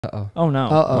Uh-oh. Oh, no.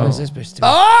 Uh-oh. What is this bitch doing?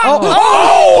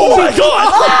 Oh my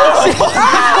God!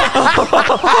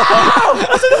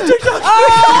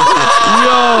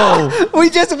 Yo! We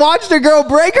just watched a girl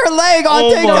break her leg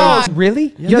on TikTok.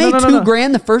 Really? Yeah, You made $2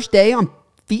 grand the first day on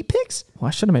feet pics? Well,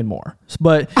 I should have made more.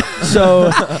 But, so...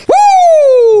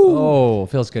 Woo! Oh,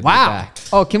 feels good to be Wow. back.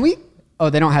 Oh, can we? Oh,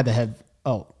 they don't have the head.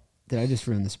 Oh, did I just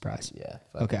ruin the surprise? Yeah.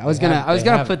 Okay, I was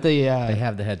gonna put the. They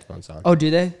have the headphones on. Oh, do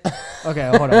they? Okay,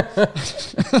 hold on. All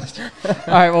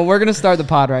right, well, we're gonna start the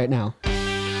pod right now.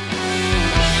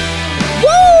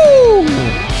 Woo!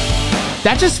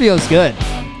 That just feels good,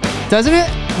 doesn't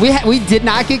it? We did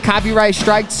not get copyright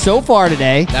striked so far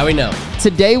today. Now we know.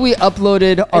 Today we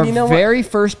uploaded our you know very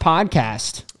first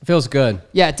podcast. Feels good.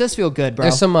 Yeah, it does feel good, bro.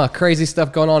 There's some crazy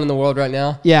stuff going on in the world right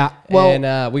now. Yeah, well,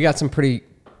 and we got some pretty.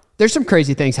 There's some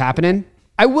crazy things happening.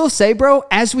 I will say, bro,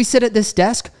 as we sit at this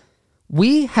desk,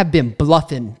 we have been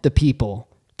bluffing the people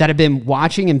that have been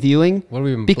watching and viewing. What have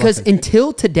we been Because bluffing?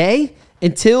 until today,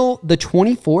 until the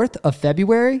 24th of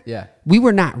February, Yeah. we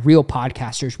were not real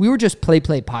podcasters. We were just play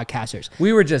podcasters.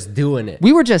 We were just doing it.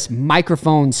 We were just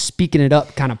microphones speaking it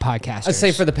up kind of podcasters. I'd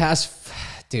say for the past,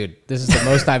 dude, this is the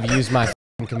most I've used my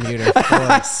computer for.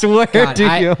 I swear God,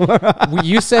 to you.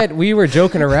 You said we were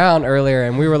joking around earlier,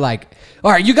 and we were like,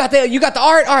 "All right, you got the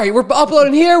art. All right, we're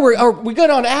uploading here. Are we good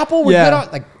on Apple? We're good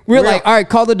on We're like, all right,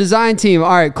 call the design team. All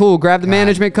right, cool. Grab the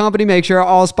management company. Make sure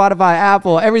all Spotify,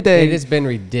 Apple, everything. It has been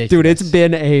ridiculous, Dude, it's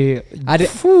been a.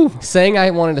 Saying I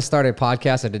wanted to start a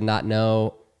podcast, I did not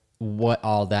know what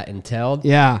all that entailed.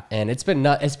 Yeah, and it's been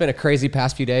a crazy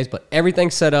past few days, but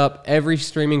everything's set up. Every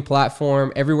streaming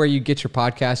platform, everywhere you get your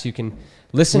podcast, you can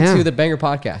listen to the Banger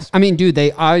podcast. I mean, dude,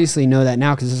 they obviously know that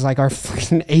now because it's like our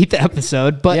freaking 8th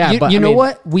episode. But Yeah, you know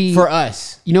what? For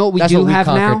us, you know what we that's do what we have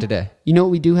conquered now? today. You know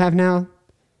what we do have now?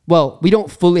 Well, we don't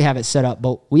fully have it set up,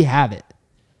 but we have it.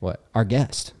 What? Our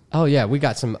guest. Oh yeah, we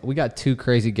got two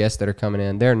crazy guests that are coming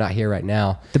in. They're not here right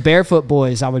now. The Barefoot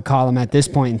Boys, I would call them at this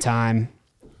point in time.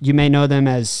 You may know them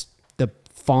as the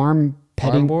Farm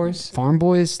Boys, Pond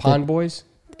Boys,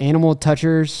 Animal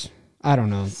Touchers. I don't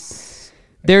know.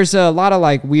 There's a lot of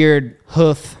like weird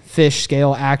hoof fish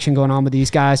scale action going on with these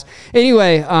guys.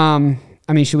 Anyway,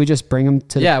 I mean, should we just bring them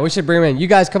to? Yeah, we should bring them in. You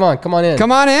guys, come on in.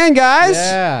 Come on in, guys.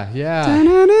 Yeah.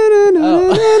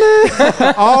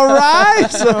 All right.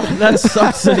 So That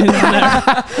sucks sitting in there.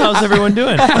 How's everyone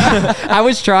doing? I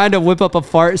was trying to whip up a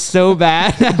fart so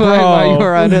bad while you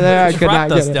were under there. I could not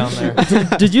Trapped us get it. down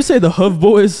there. Did you say the hoof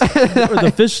boys or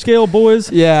the fish scale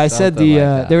boys? Yeah, I said Something like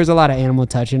that. there was a lot of animal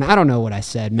touching. I don't know what I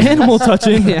said, man. Animal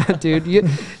touching. Yeah, dude.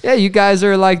 You guys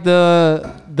are like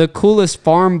the coolest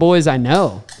farm boys I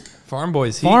know. Farm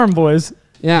boys. Farm boys.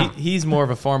 Yeah. He's more of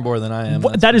a farm boy than I am.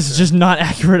 What? that's That for is sure. just not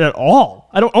accurate at all.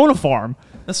 I don't own a farm.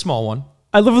 a small one.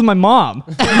 I live with my mom.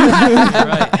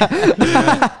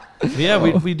 Right. Yeah,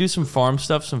 we do some farm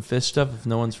stuff, some fish stuff. If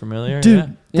no one's familiar,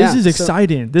 Dude, this Yeah, is so-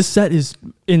 exciting. This set is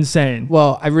insane.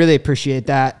 Well, I really appreciate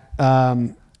that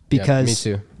because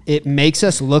me too. it makes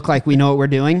us look like we know what we're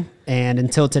doing. And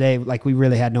until today, like we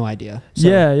really had no idea. So,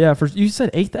 Yeah. You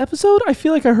said 8th episode? I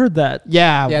feel like I heard that.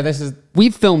 Yeah. Yeah,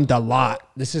 We've filmed a lot.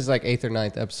 this is like 8th or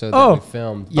 9th episode Oh. that we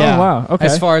filmed. Yeah. Oh, wow. Okay.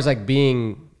 As far as like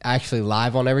being actually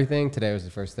live on everything, today was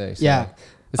the first day. So Yeah.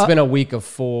 It's been a week of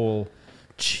full.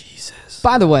 Jesus.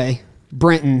 By the way,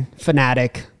 Brenton,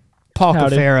 Finatic, Paul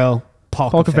Howdy. Cuffaro, Paul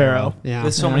Paul Cuffaro. Cuffaro. Yeah.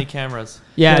 There's so many cameras.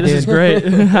 Yeah, this dude. is great.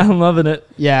 I'm loving it.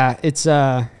 Yeah, it's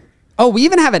Oh, we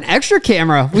even have an extra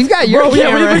camera. We've got your Bro, yeah,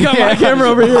 camera. we even got my camera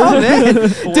over here. Oh,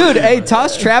 man. Dude, hey,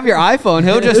 toss Trav your iPhone.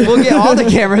 We'll get all the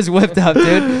cameras whipped up,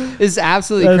 dude. It's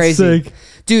absolutely That's crazy. sick.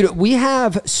 Dude,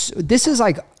 this is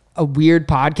like a weird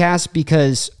podcast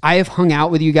because I have hung out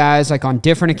with you guys like on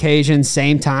different occasions,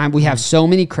 same time. We have so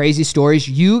many crazy stories.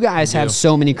 You guys have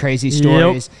so many crazy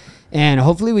stories. And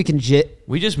hopefully we can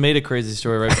We just made a crazy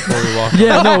story right before we walked.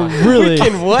 Yeah, no, really. We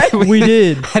can what? We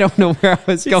did. I don't know where I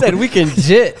was He going. said we can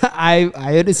jit.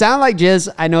 it sounded like jizz.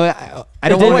 I know. I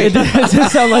don't want It did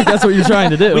sound like that's what you're trying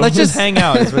to do. Let's just hang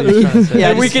out. Is what he's trying to say. Yeah,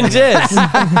 And we can jizz.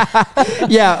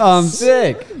 Yeah.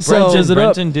 Sick. So Jizz it up.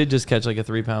 Brenton did just catch like a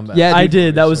 3-pound bass. Yeah, I dude,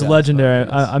 did. That was Yeah, legendary.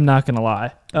 that's I'm not going to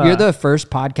lie. you're the first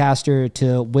podcaster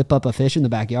to whip up a fish in the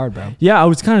backyard, bro. Yeah, I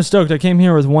was kind of stoked. I came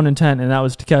here with one intent, and that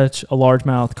was to catch a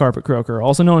largemouth carpet croaker,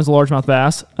 also known as a largemouth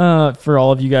bass. For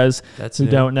all of you guys That's who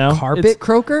it. don't know, Carpet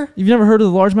croaker? You've never heard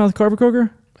of the largemouth carpet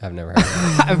croaker? I've never heard of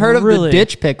that. I've heard of Really? the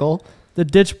ditch pickle. The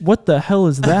ditch. What the hell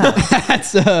is that?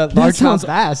 That's a largemouth sounds-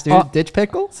 bass, dude. Ditch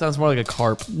pickle? Sounds more like a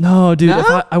carp. No, dude.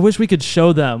 No? I wish we could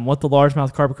show them what the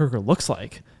largemouth carpet croaker looks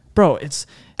like, bro. It's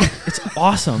It's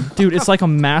awesome, dude. It's like a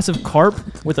massive carp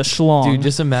with a schlong. Dude,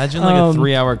 just imagine like a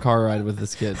 3-hour car ride with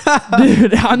this kid.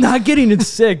 Dude, I'm not getting it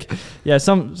sick. Yeah,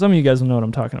 some of you guys will know what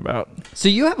I'm talking about. So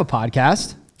you have a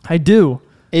podcast. I do.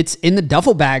 It's in the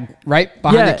duffel bag right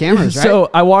behind the cameras, right? So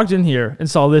I walked in here and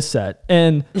saw this set,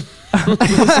 and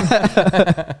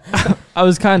I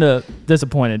was kind of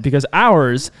disappointed because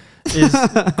ours is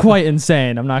quite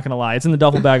insane. I'm not going to lie. It's in the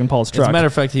duffel bag in Paul's truck. As a matter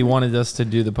of fact, he wanted us to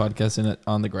do the podcast in it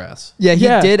on the grass. Yeah, he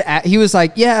did. He was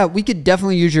like, yeah, we could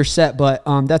definitely use your set, but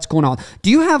that's going on.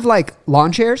 Do you have like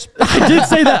lawn chairs? I did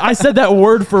say that. I said that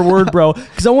word for word, bro,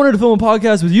 because I wanted to film a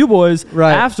podcast with you boys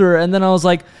after, and then I was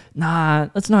like, nah,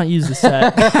 let's not use the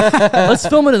set. Let's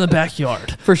film it in the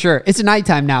backyard. For sure. It's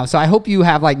nighttime now, so I hope you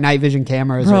have like night vision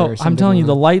cameras. Bro, or something. I'm telling you,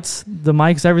 the lights, the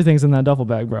mics, everything's in that duffel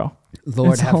bag, bro.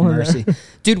 Lord have mercy.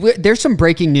 Dude, there's some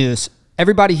breaking news.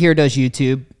 Everybody here does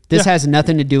YouTube. This has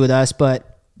nothing to do with us,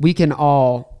 but we can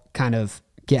all kind of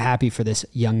get happy for this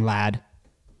young lad.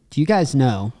 Do you guys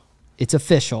know it's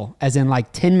official, as in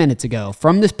like 10 minutes ago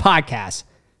from this podcast,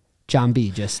 John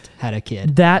B just had a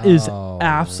kid. That is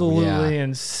absolutely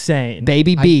insane.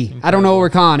 Baby B. I don't know what we're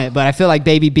calling it, but I feel like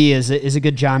Baby B is a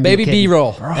good John Baby B.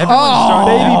 B-roll.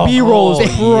 Baby B-roll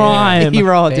is prime.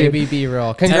 B-roll, dude. Baby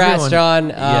B-roll. Congrats, John.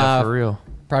 Yeah, for real.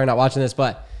 Probably not watching this,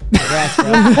 but congrats,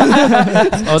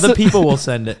 bro. The people will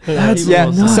send it.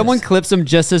 Someone clips him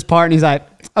just this part, and he's like,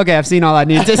 okay, I've seen all I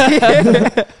need to see.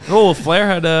 Oh, Flair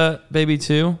had a baby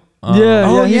too. He's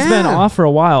been off for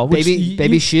a while. Baby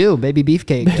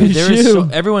beefcake.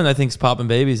 Dude, everyone I think's popping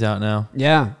babies out now.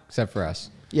 Yeah. Except for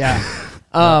us. Yeah.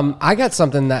 I got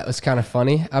something that was kind of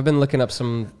funny. I've been looking up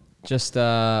some just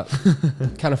kind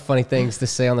of funny things to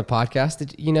say on the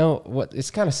podcast. You know what? It's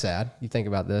kind of sad. You think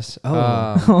about this.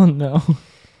 Oh no.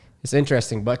 It's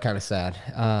interesting, but kind of sad.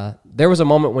 There was a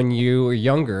moment when you were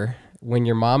younger when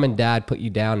your mom and dad put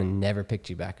you down and never picked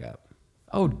you back up.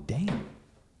 Oh, damn.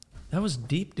 That was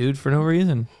deep, dude, for no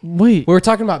reason. Wait. We were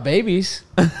talking about babies.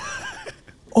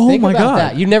 Think my God.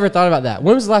 That. You never thought about that.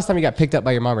 When was the last time you got picked up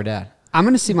by your mom or dad? I'm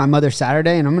going to see my mother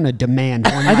Saturday, and I'm going to demand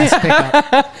one last pickup.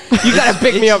 You got to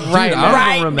pick me up right now.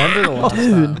 I don't remember the last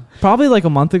time. Probably like a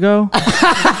month ago. That's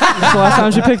the last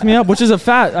time she picked me up, which is a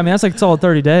fat. I mean, that's like solid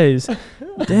 30 days.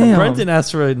 Damn. Brenton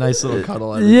asked for a nice little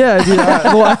cuddle. Yeah, dude.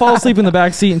 I fall asleep in the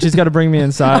back seat, and she's got to bring me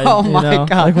inside. Oh my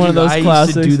God. Like one of those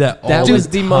classics. I used to do that all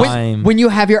the time. When you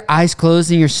have your eyes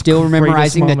closed and you're still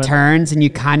memorizing the turns, and you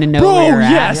kind of know where you're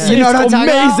yes, at. You know what I'm talking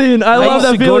about? Amazing. I love that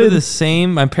used to feeling. go to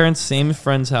my parents' same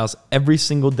friend's house every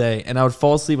single day, and I would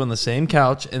fall asleep on the same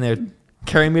couch, and they'd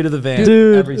carry me to the van.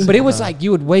 Dude. Every single But it was time. like you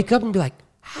would wake up and be like,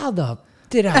 how the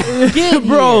did I get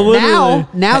Bro, here?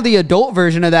 Now the adult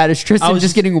version of that is Tristan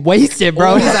just getting wasted,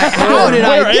 bro. He's like, how did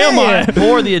I get here?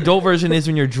 Or the adult version is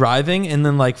when you're driving, and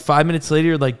then like 5 minutes later,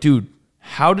 you're like, dude,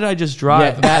 how did I just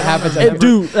drive? Yeah, that happens.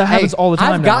 Dude, that happens all the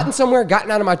time. I've gotten somewhere,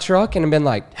 gotten out of my truck, and been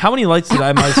like, How many lights did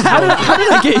I miss? How did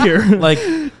I get here? Like,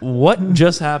 what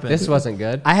just happened? this wasn't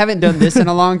good. I haven't done this in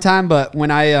a long time, but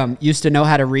when I used to know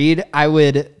how to read, I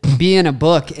would be in a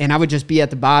book, and I would just be at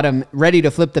the bottom, ready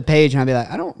to flip the page, and I'd be like,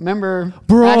 I don't remember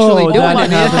actually doing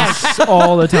that any of happens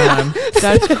all the time.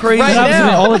 That's crazy. Right That happens to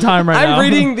me now. all the time right now. I'm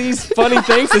reading these funny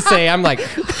things to say. I'm like,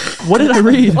 What did I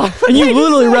read? And you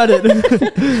literally read it.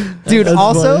 Dude, That's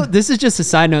also, funny. this is just a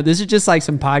side note. This is just like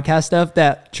some podcast stuff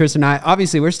that Tristan and I,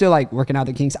 obviously, we're still like working out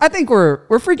the kinks. I think we're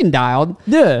freaking dialed.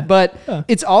 Yeah. But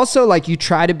it's also like you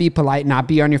try to be polite, not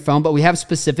be on your phone, but we have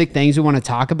specific things we want to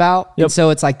talk about. Yep. And so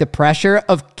it's like the pressure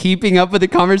of keeping up with the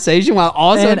conversation while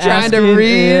also And trying to asking-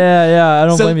 read. Yeah. I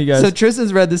don't blame you guys. So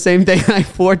Tristan's read the same thing like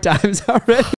 4 times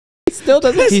already. He still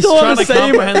doesn't. He's still on trying the to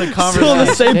same- comprehend the Still in the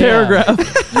conversation, same Yeah.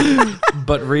 paragraph.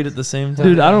 but read at the same time.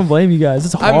 Dude, I don't blame you guys.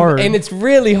 It's hard. and it's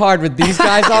really hard with these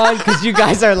guys on because you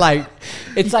guys are like,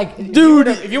 it's like, Dude.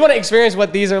 if you want to experience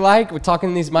what these are like, we're talking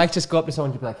in these mics, just go up to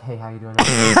someone and be like, hey, how you doing?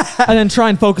 And then try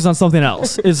and focus on something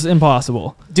else. It's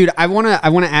impossible. Dude, I wanna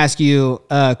ask you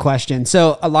a question.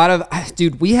 So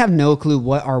we have no clue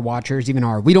what our watchers even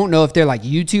are. We don't know if they're like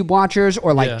YouTube watchers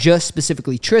or like just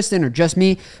specifically Tristan or just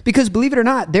me. Because believe it or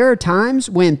not, there are times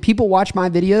when people watch my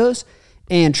videos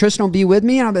and Tristan will be with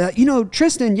me and I'll be like,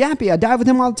 Tristan Yappy, I dive with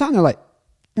him all the time. They're like,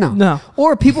 no.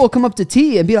 Or people will come up to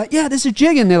T and be like, yeah, this is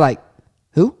Jiggin. They're like,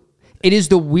 who? It is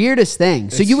the weirdest thing.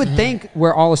 So you would think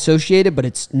we're all associated, but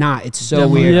it's not. It's so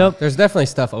weird. Yep. There's definitely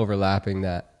stuff overlapping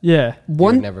that Yeah. you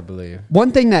would never believe.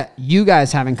 One thing that you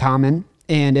guys have in common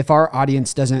And if our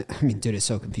audience doesn't, I mean, dude, it's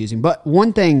so confusing. But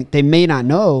one thing they may not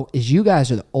know is you guys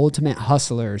are the ultimate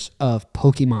hustlers of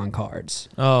Pokemon cards.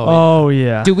 Oh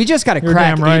yeah. Dude, we just got to You're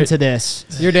crack damn right. into this.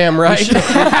 You're damn right.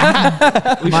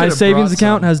 My savings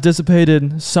account has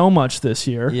dissipated so much this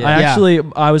year. Yeah.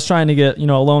 I was trying to get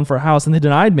a loan for a house, and they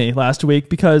denied me last week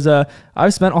because I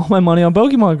spent all my money on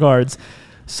Pokemon cards.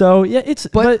 So yeah,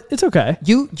 but it's okay.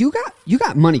 You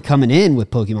got money coming in with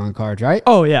Pokemon cards, right?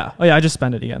 Oh yeah. I just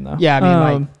spent it again though. Yeah,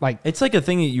 I mean, like it's like a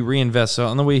thing that you reinvest. So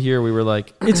on the way here, we were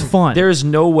like, it's fun. there is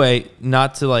no way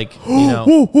not to like,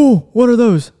 Ooh, what are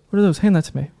those? What are those? Hand that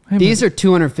to me. these are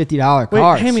 $250 cards.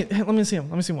 Wait, let me see them.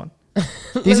 Let me see one.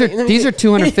 These are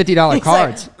 $250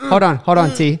 cards. Hold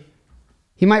on, T.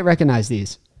 He might recognize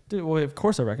these. Dude, well, of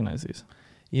course I recognize these.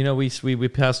 We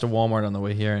passed a Walmart on the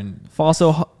way here, and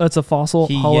That's a fossil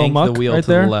he hollow yanked muck the wheel right to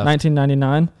the there, left.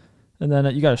 1999. And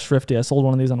then you got a Shrifty. I sold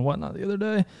one of these on Whatnot the other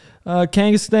day.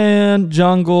 Kangastan,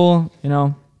 Jungle.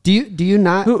 Do you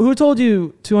not? Who told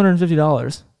you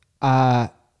 $250?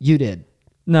 You did.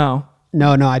 No.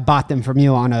 No, I bought them from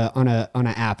you on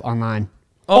a app online.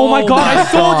 Oh my god! I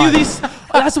sold you these.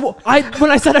 That's what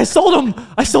when I said I sold them.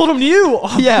 I sold them to you.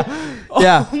 Yeah.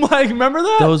 Oh my! Remember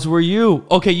that? those were you.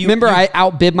 Okay, Remember I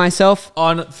outbid myself?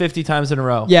 on 50 times in a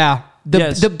row. Yeah.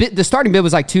 Yes. The starting bid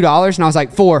was like $2, and I was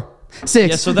like 4, 6,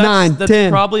 Yeah, so 9, that's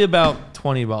 10. probably about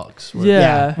 $20.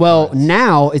 Yeah. Well,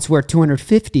 now it's worth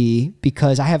 $250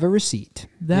 because I have a receipt.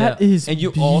 That is and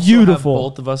you also beautiful. have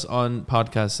both of us on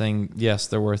podcast saying yes,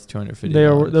 they're worth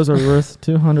 $250. Those are worth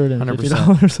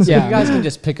 $250. Yeah. You guys can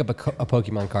just pick up a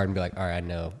Pokemon card and be like, all right, I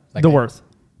know. Like The worth.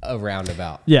 A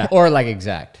roundabout. Yeah. Or like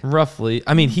exact. Roughly.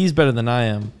 I mean, he's better than I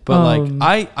am, but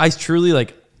I truly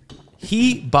like.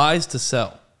 He buys to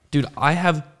sell, dude. I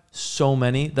have so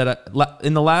many that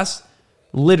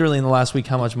literally in the last week,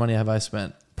 how much money have I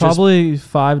spent? Probably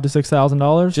 $5,000 to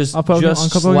 $6,000. Just on Pokemon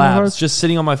slabs, cards. just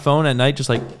sitting on my phone at night, just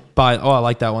like buy. Oh, I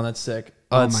like that one. That's sick.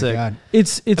 Oh, that's my sick. God.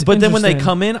 It's. But then when they interesting.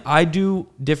 come in, I do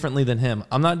differently than him.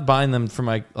 I'm not buying them for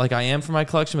my I am for my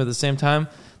collection, but at the same time,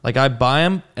 like I buy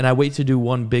them and I wait to do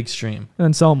one big stream. and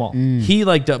then sell them all. He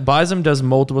buys them, does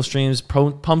multiple streams,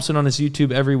 pumps it on his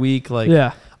YouTube every week. Like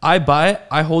Yeah. I buy it,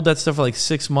 I hold that stuff for like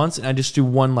 6 months, and I just do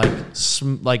one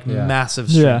massive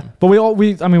stream. Yeah, but we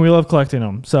love collecting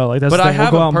them. So like that's. But the I thing.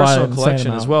 have we'll go out a and buy personal an insane collection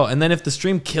amount. as well. And then if the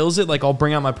stream kills it, like I'll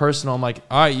bring out my personal. I'm like,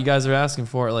 all right, you guys are asking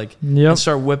for it. Like, Yep. and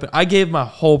start whipping. I gave my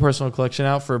whole personal collection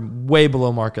out for way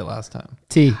below market last time.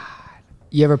 T,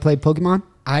 you ever played Pokemon?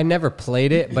 I never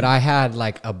played it, but I had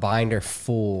like a binder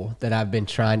full that I've been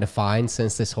trying to find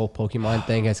since this whole Pokemon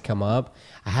thing has come up.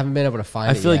 I haven't been able to find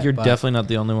it. I feel like yet, you're but definitely not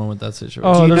the only one with that situation.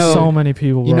 Oh, Do you there's know- so many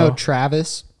people. You Bro. know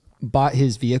Travis bought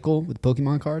his vehicle with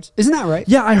Pokemon cards. Isn't that right?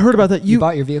 Yeah, I heard about that. You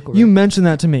bought your vehicle, You right? mentioned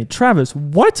that to me, Travis.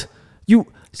 What?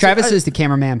 Travis is the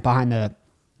cameraman behind the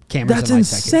cameras. That's and light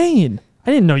seconds. insane. I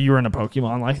didn't know you were in a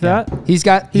Pokemon like that. He's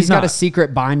got He's a not.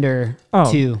 secret binder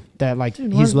Oh. too that like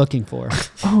Dude, he's what? looking for.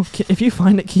 Oh, if you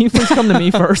find it, can you please come to me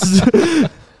first?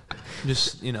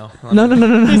 Just No.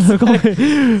 Go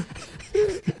away.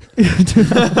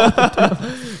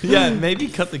 Yeah, maybe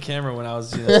cut the camera when I was.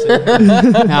 Saying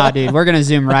that. Nah, dude, we're gonna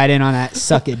zoom right in on that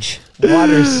suckage.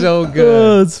 water's so Oh,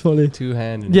 good. it's funny.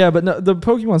 Two-handed. Yeah, but no, the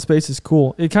Pokemon space is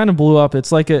cool. It kind of blew up.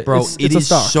 It's like a Bro, it's it a is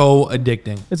stock. so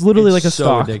addicting. It's literally like a so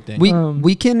stock. addicting.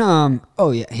 We can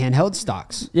handheld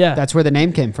stocks. Yeah. That's where the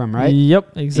name came from, right?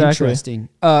 Yep, exactly. Interesting.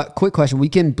 Quick question. We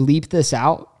can bleep this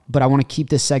out, but I want to keep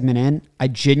this segment in. I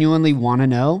genuinely want to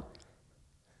know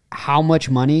how much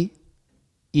money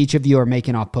each of you are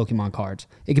making off Pokemon cards.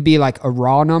 It could be like a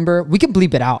raw number. We can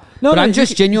bleep it out. No, but no, I'm you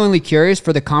just can- genuinely curious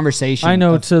for the conversation. I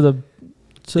know of- to the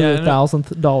Yeah, I know.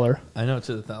 $1,000. I know,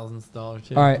 to the $1,000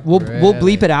 too. All right, we'll Really?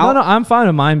 bleep it out. No, I'm fine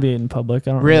with mine being public.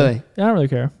 I don't Really? I don't really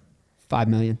care. 5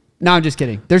 million. No, I'm just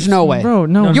kidding. There's no way. Bro,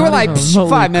 no. You were not like, even "Psh, remotely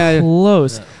 5 million."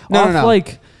 Close. No, Off no.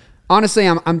 Like, Honestly,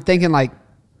 I'm thinking like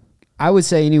I would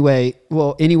say anywhere It's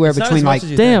not between as much like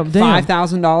as you damn, think. damn.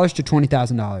 $5,000 to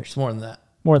 $20,000. It's more than that.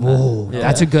 More than Whoa, that. Yeah.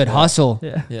 that's a good hustle.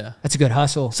 Yeah. Yeah. That's a good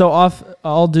hustle. So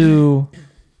I'll do.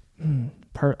 I'm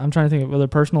trying to think of whether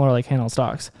personal or like handheld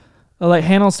stocks. Like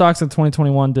handheld stocks in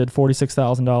 2021 did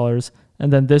 $46,000,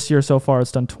 and then this year so far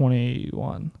it's done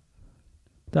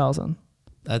 $21,000.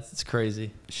 That's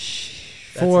crazy.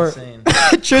 For- insane.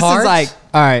 Tristan's Cards? like,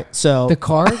 all right, so The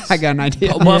cards? I got an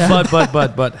idea. But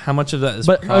how much of that is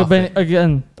But profit?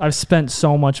 again, I've spent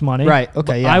so much money. Right, okay,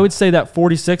 But yeah. I would say that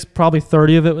 46, probably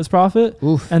 30 of it was profit.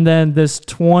 Oof. And then this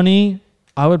 20,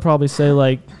 I would probably say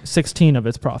like 16 of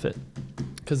it's profit.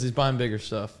 Because he's buying bigger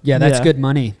stuff. Yeah, that's Yeah. good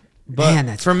money. But Man,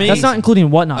 that's for me, That's not including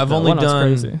Whatnot. I've though. only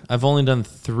Whatnot's crazy. done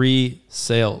 3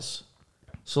 sales.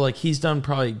 So like he's done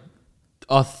probably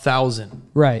 1,000.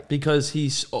 Right. Because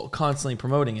he's constantly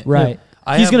promoting it. Right.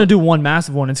 He's going to do one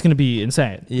massive one. It's going to be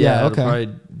insane. Yeah, okay. it'll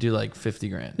probably do like 50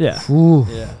 grand. Yeah. Ooh.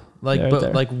 Yeah. Like, Right but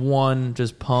there. like one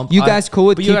just pump. You guys cool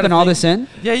with keeping all this in?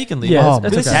 Yeah, you can leave. Yeah, it.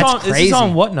 it's okay. This is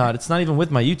on Whatnot. It's not even with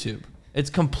my YouTube. It's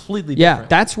completely Yeah, different.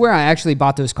 that's where I actually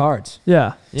bought those cards.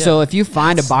 Yeah. So if you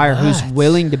find a buyer who's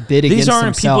willing to bid These against aren't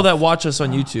himself, people that watch us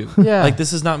on YouTube. Yeah. Like,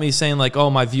 this is not me saying like, oh,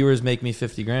 my viewers make me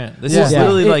 50 grand. This Yeah. is Yeah.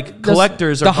 literally It- like that's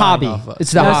collectors the are buying hobby. off us.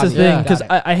 It's the That's hobby. the thing, Yeah. because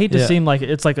I hate to Yeah. seem like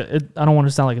it's like I don't want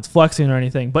to sound like it's flexing or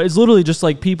anything, but it's literally just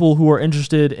like people who are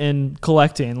interested in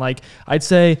collecting. Like I'd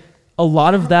say a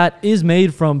lot of that is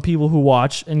made from people who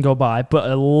watch and go buy, but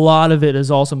a lot of it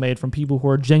is also made from people who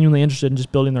are genuinely interested in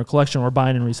just building their collection or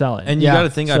buying and reselling. And you Yeah. got to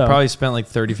think I So- probably spent like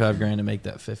 35 grand to make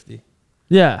that 50.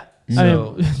 yeah, I So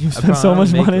mean, you I spend so probably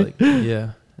much make, money. like, yeah.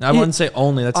 And I wouldn't say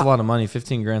only. That's a lot of money.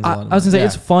 15 grand's a lot of money. I was gonna say Yeah.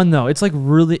 it's fun though. It's like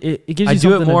really it gives you I do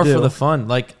something it more to do. for the fun.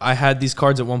 Like, I had these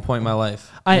cards at one point in my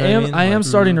life. I You know am what I am Like,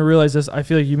 starting to realize this. I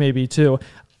feel like you may be too.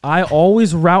 I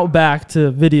always route back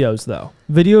to videos though.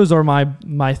 Videos are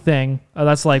my thing.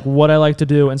 That's like what I like to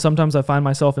do, and sometimes I find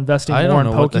myself investing I more don't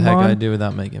in know Pokemon. what the heck I do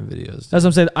without making videos. That's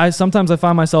what I'm saying. Sometimes I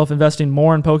find myself investing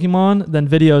more in Pokemon than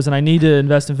videos, and I need to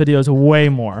invest in videos way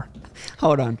more.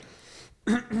 Hold on.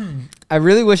 I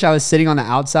really wish I was sitting on the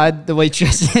outside the way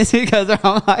Tristan is because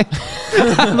I'm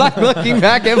like looking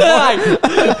back and forth.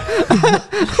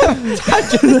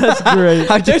 That's great.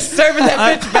 I'm just serving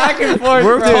that bitch back and forth.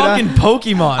 We're bro. talking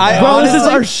Pokemon. Bro, this is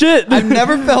honestly- our shit. I've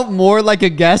never felt more like a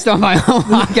guest on my own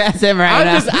podcast than right I'm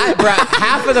now. just, bro,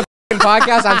 half of the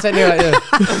podcast, I'm sitting here like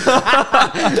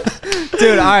this.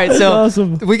 Dude, all right, so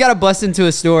awesome. we got to bust into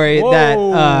a story that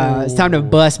it's time to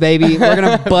bust, baby. We're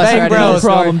going to bust Bang right into Bros. the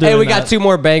story. Problem Hey, doing we got that. 2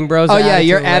 more Bang Bros. Oh, yeah,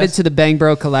 you're the added list. to the Bang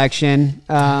Bro collection.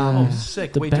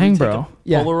 Sick. The Wait, Bang do we take Bro. a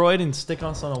Yeah. Polaroid and stick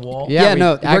us on a wall? Yeah, Yeah, we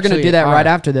no, we're going to actually do that right are.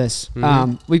 after this.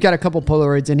 We've got a couple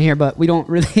Polaroids in here, but we don't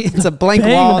really, it's a blank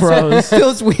Bang wall. So it Bros.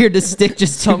 feels weird to stick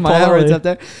just 2 Up my Polaroids alley. up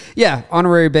there. Yeah,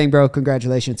 honorary Bang Bro,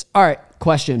 congratulations. All right,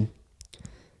 question.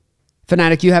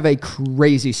 Fanatic, you have a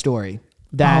crazy story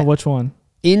that Oh, which one?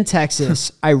 in Texas,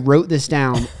 I wrote this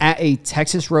down at a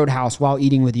Texas Roadhouse while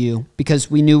eating with you because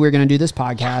we knew we were going to do this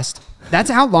podcast. That's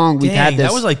how long we've had Dang, this.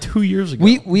 that was like 2 years ago.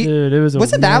 we Dude, it was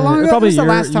it that long ago? Probably When was the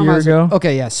last time I year was ago.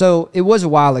 Okay, yeah. So it was a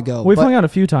while ago. We've but hung out a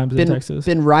few times in Texas.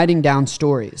 been writing down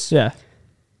stories. Yeah.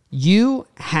 You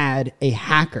had a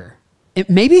hacker. It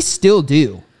maybe still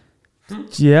do.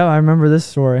 Yeah, I remember this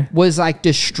story. Was like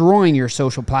destroying your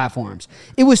social platforms.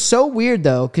 It was so weird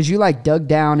though because you like dug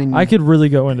down and I could really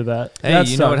go into that. hey, That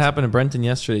you know what sucked. happened to Brenton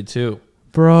yesterday too?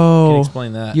 Can Bro. you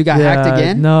explain that? you got hacked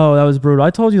again. No, that was brutal.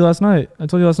 I told you last night.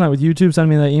 With YouTube sending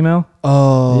me that email.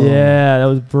 Oh Yeah, that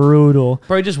was brutal.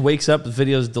 Probably just wakes up, the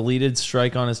video's deleted,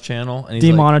 strike on his channel, and he's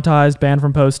Demonetized, banned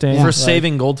from posting. like, for Like,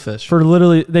 saving goldfish. For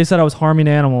literally, they said I was harming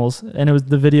animals, and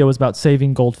the video was about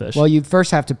saving goldfish. Well, you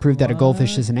first have to prove that a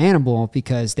goldfish is an animal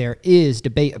because there is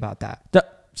debate about that.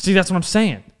 See, that's what I'm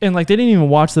saying. And like, they didn't even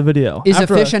watch the video. Is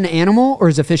After a fish an animal or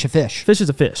is a fish a fish? fish is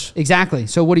a fish. Exactly.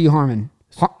 So what are you harming?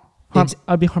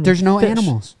 I'd be harming. There's no fish,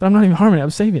 animals. but I'm not even harming it. I'm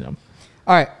saving them.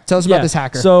 All right. Tell us about this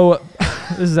hacker. So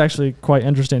this is actually quite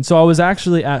interesting. So I was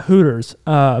actually at Hooters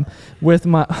with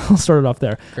my. I'll start it off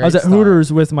there. I was Great at start.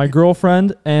 Hooters with my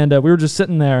girlfriend, and we were just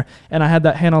sitting there. And I had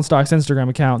that Hand on Stock's Instagram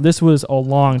account. This was a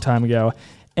long time ago,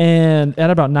 and it had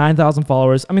about 9,000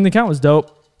 followers. I mean, the account was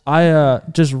dope. I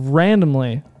just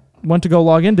randomly went to go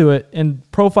log into it, and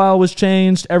profile was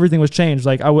changed. Everything was changed.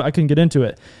 Like I couldn't get into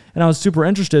it, and I was super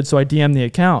interested. So I DM'd the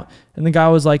account, and the guy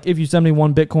was like, "If you send me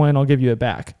 1 Bitcoin, I'll give you it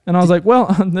back." And I was like, "Well,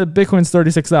 the Bitcoin's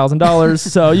 $36,000,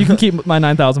 so you can keep my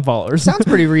 9,000 followers." Sounds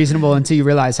pretty reasonable until you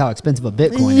realize how expensive a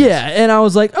Bitcoin is. Yeah, and I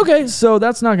was like, "Okay, so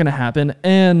that's not gonna happen."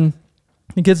 And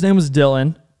the kid's name was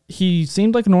Dylan. He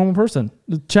seemed like a normal person,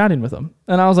 chatting with him.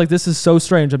 And I was like, this is so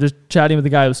strange. I'm just chatting with the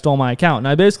guy who stole my account. And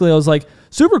I was like,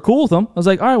 super cool with him. I was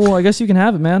like, all right, well, I guess you can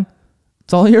have it, man.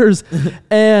 It's all yours.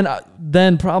 And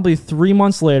then probably 3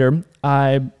 months later,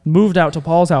 I moved out to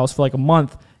Paul's house for like a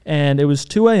month. And it was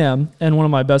 2 a.m. And one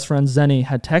of my best friends, Zenny,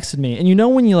 had texted me. And you know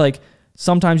when you like,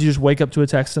 sometimes you just wake up to a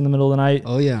text in the middle of the night?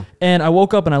 Oh, yeah. And I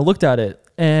woke up and I looked at it.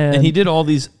 and he did all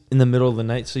these in the middle of the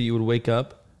night, so you would wake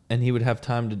up and he would have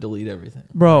time to delete everything.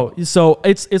 Bro, so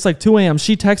it's like 2 a.m.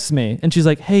 She texts me and she's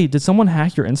like, hey, did someone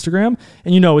hack your Instagram?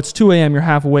 And you know, it's 2 a.m. You're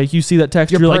half awake. You see that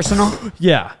text. Your You're personal? like,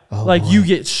 yeah. Like you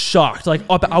get shocked. Like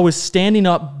I was standing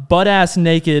up butt ass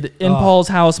naked in Paul's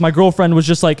house. My girlfriend was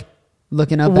just like,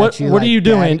 Looking up what at you. are like, you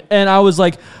doing? "Daddy." And I was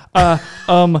like,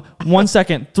 1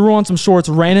 second, threw on some shorts,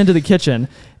 ran into the kitchen.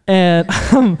 And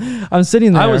I'm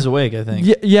sitting there. I was awake, I think.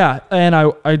 Yeah. And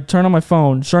I turned on my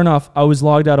phone. Sure enough, I was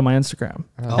logged out of my Instagram.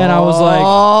 And I was like,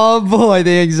 oh boy,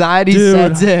 the anxiety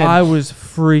sets in. I was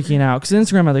freaking out because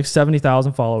Instagram had like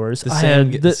 70,000 followers.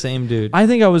 The same dude. I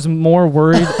think I was more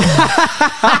worried. Damn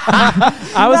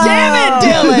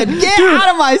it, Dylan. Get out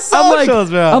of my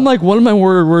socials, bro. I'm like, what am I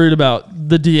worried about?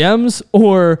 The DMs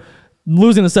or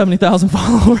losing the 70,000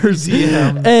 followers?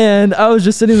 Yeah. And I was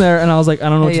just sitting there and I was like, I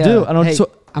don't know what to do. I don't.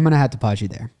 I'm going to have to pause you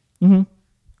there. Mm-hmm.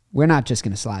 We're not just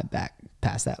going to slide back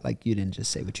past that. Like you didn't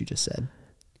just say what you just said.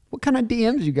 What kind of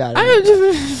DMs you got?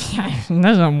 That's what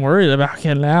I'm worried about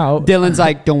getting out. Dylan's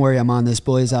like, don't worry, I'm on this,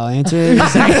 boys. I'll answer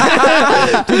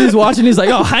it. Dude, he's watching. He's like,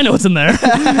 oh, I know what's in there.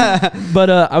 But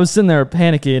I was sitting there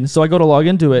panicking. So I go to log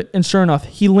into it. And sure enough,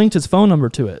 he linked his phone number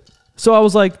to it. So I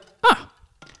was like,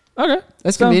 okay.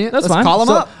 That's convenient. That's Let's fine. call him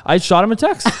up. I shot him a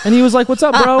text. And he was like, what's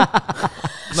up, bro?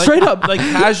 Straight up. Like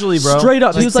casually, bro. Straight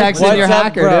up. He was like, texting your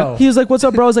hacker, bro? dude. He was like, what's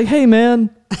up, bro? I was like, hey,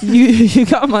 man, you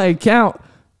got my account.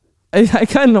 I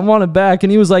kind of want it back.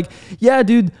 And he was like, yeah,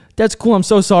 dude, that's cool. I'm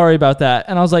so sorry about that.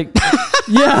 And I was like,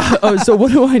 yeah. So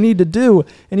what do I need to do?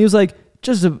 And he was like,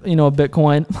 just a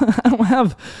Bitcoin. I don't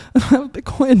have a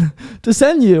Bitcoin to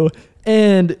send you.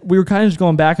 And we were kind of just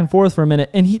going back and forth for a minute.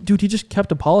 And he just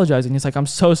kept apologizing. He's like, I'm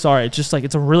so sorry. It's just like,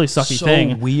 it's a really sucky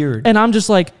thing. So weird. And I'm just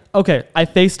like, okay, I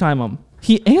FaceTime him.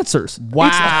 He answers.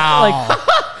 Wow.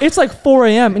 It's like 4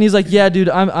 a.m. and he's like, yeah, dude,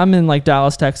 I'm in like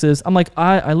Dallas, Texas. I'm like,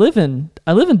 I live in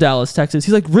Dallas, Texas.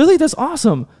 He's like, really? That's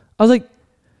awesome. I was like,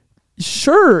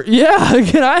 sure. Yeah.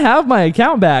 Can I have my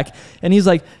account back? And he's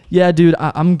like, yeah, dude,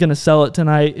 I'm going to sell it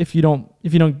tonight if you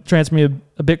don't transfer me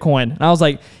a Bitcoin. And I was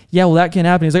like, yeah, well, that can't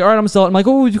happen. He's like, all right, I'm going to sell it. I'm like,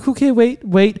 oh, okay,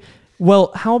 wait.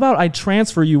 Well, how about I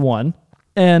transfer you one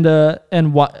and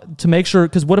what to make sure,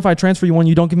 because what if I transfer you one,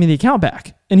 you don't give me the account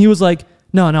back? And he was like,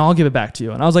 no, I'll give it back to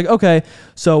you. And I was like, okay.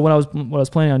 So what I was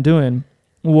planning on doing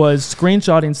was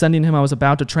screenshotting, sending him I was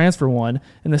about to transfer one,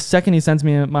 and the second he sends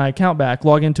me my account back,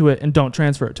 log into it and don't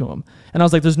transfer it to him. And I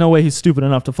was like, there's no way he's stupid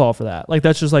enough to fall for that. Like,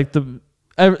 that's just like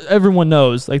everyone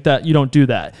knows like that you don't do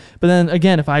that. But then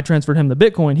again, if I transferred him the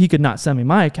Bitcoin, he could not send me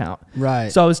my account.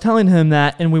 Right. So I was telling him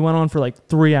that, and we went on for like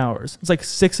 3 hours. It's like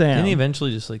 6 a.m. Didn't he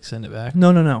eventually just like send it back?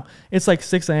 No. It's like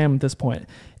 6 a.m. at this point.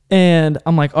 And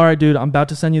I'm like, all right, dude, I'm about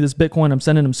to send you this Bitcoin. I'm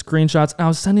sending him screenshots. And I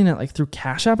was sending it like through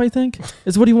Cash App, I think,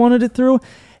 is what he wanted it through.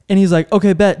 And he's like,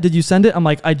 okay, bet. Did you send it? I'm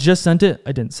like, I just sent it.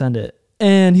 I didn't send it.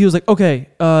 And he was like, okay,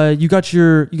 you got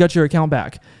your account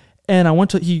back. And I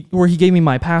went to where he gave me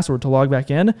my password to log back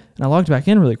in. And I logged back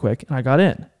in really quick and I got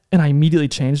in. And I immediately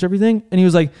changed everything. And he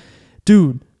was like,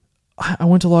 dude, I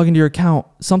went to log into your account.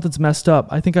 Something's messed up.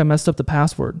 I think I messed up the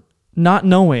password. Not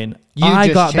knowing, I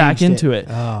got back into it.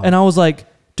 Oh. And I was like,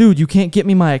 dude, you can't get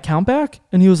me my account back?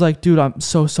 And he was like, dude, I'm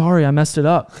so sorry. I messed it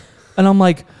up. And I'm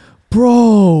like,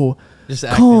 bro, just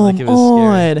acting like it was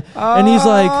scary. And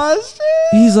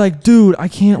he's like, dude, I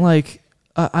can't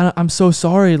I'm so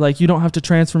sorry. Like, you don't have to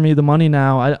transfer me the money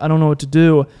now. I don't know what to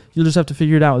do. You'll just have to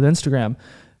figure it out with Instagram.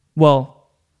 Well,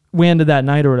 we ended that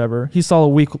night or whatever. He saw a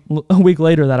week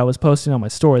later that I was posting on my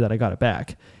story that I got it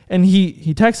back. And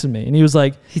he texted me and he was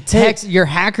like, your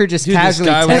hacker just dude, casually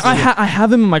and I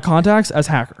have him in my contacts as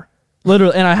hacker.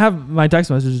 Literally, and I have my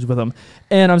text messages with him.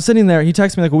 And I'm sitting there, he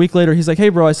texts me like a week later, he's like, hey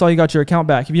bro, I saw you got your account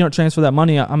back. If you don't transfer that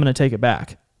money, I'm gonna take it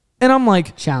back. And I'm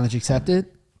like, challenge accepted.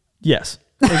 yes,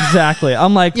 exactly.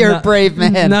 I'm like, you're a brave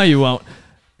man. No, you won't.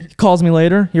 He calls me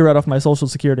later, he read off my social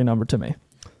security number to me.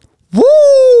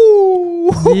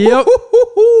 Woo! Yep.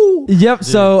 Yep.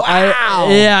 So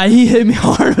wow. He hit me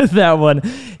hard with that one.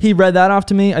 He read that off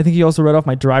to me. I think he also read off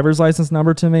my driver's license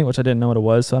number to me, which I didn't know what it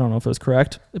was. So I don't know if it was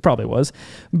correct. It probably was.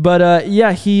 But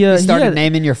he started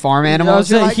naming your farm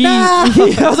animals. I was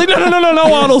like, no,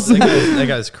 Waddles. That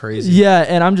guy's crazy. Yeah.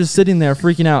 And I'm just sitting there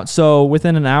freaking out. So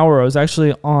within an hour, I was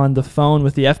actually on the phone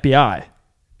with the FBI.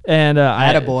 And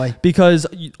because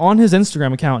on his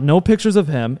Instagram account, no pictures of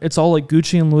him. It's all like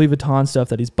Gucci and Louis Vuitton stuff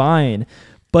that he's buying.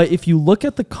 But if you look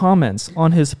at the comments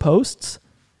on his posts,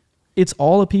 it's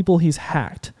all the people he's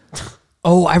hacked.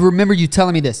 Oh, I remember you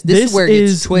telling me this. This is where it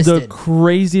gets twisted. The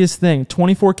craziest thing.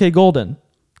 24K Golden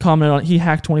commented on. He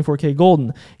hacked 24K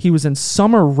Golden. He was in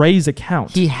Summer Rae's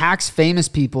account. He hacks famous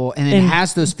people and then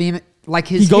has those famous. Like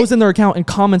he goes in their account and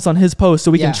comments on his post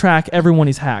so we can track everyone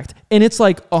he's hacked. And it's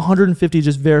like 150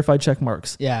 just verified check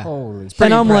marks. Yeah. Holy shit.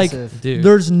 And I'm impressive. like, dude,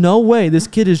 there's no way this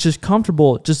kid is just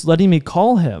comfortable just letting me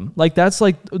call him. Like, that's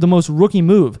like the most rookie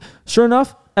move. Sure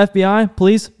enough, FBI,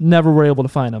 police, never were able to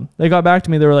find him. They got back to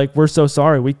me. They were like, we're so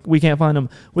sorry. We can't find him.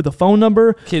 With a phone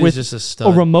number, kid with is just a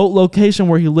stud. remote location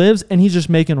where he lives, and he's just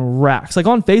making racks. Like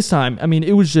on FaceTime, I mean,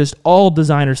 it was just all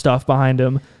designer stuff behind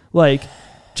him. Like,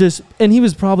 And he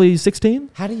was probably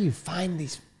 16. How do you find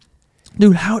these?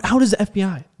 Dude, how does the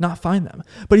FBI not find them?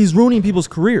 But he's ruining people's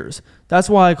careers. That's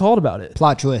why I called about it.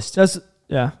 Plot twist.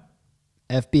 Yeah.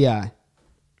 FBI.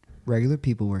 Regular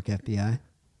people work FBI.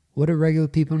 What do regular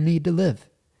people need to live?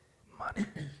 Money.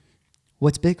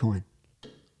 What's Bitcoin?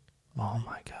 Oh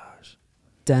my gosh.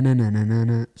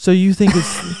 Da-na-na-na-na-na. So you think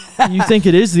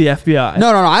it is the FBI? No,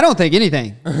 I don't think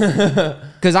anything.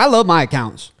 Because I love my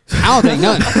accounts. I don't think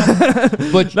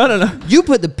nothing. But No. you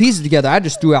put the pieces together. I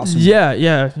just threw out some. Yeah.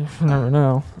 You never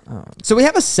know. So we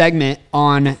have a segment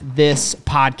on this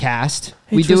podcast.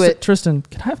 Hey, we do it. Tristan,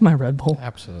 can I have my Red Bull?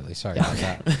 Absolutely. Sorry about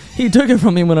that. He took it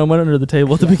from me when I went under the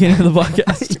table at the beginning of the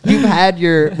podcast. You've had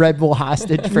your Red Bull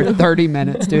hostage for 30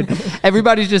 minutes, dude.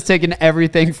 Everybody's just taking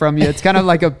everything from you. It's kind of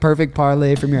like a perfect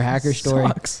parlay from your hacker story.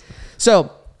 Sucks.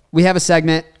 So we have a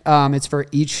segment. It's for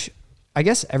each, I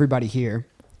guess, everybody here.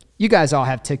 You guys all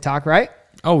have TikTok, right?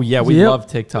 Oh yeah, we Yep. love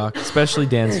TikTok, especially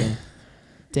dancing.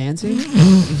 Dancing?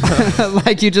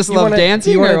 Like you just love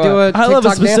dancing? You want to do a I love a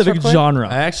TikTok dance real specific quick? genre.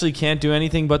 I actually can't do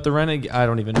anything but the renegade. I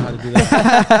don't even know how to do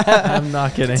that. I'm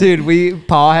not kidding. Dude,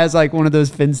 Paul has like one of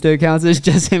those Finsta accounts. It's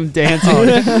just him dancing,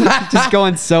 just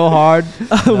going so hard.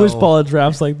 I wish Paul had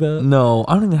drafts like that. No,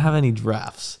 I don't even have any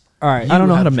drafts. All right. I don't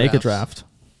know how have to make a drafts. draft.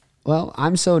 Well,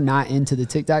 I'm so not into the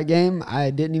TikTok game. I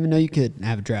didn't even know you could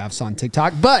have drafts on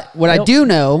TikTok. But what I do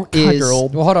know is, you're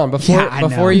old. Well, hold on. Yeah, I know.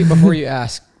 Before you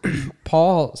ask,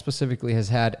 Paul specifically has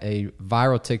had a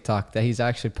viral TikTok that he's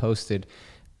actually posted.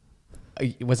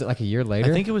 Was it like a year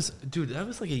later? I think it was, dude, that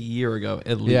was like a year ago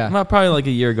at least. Yeah. Not probably like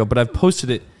a year ago, but I've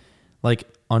posted it like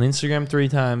on Instagram 3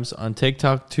 times, on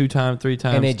TikTok 2 times, 3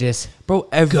 times. and it just Bro,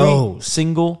 every goes.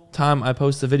 single time I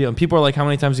post a video, and people are like, how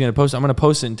many times are you going to post it? I'm going to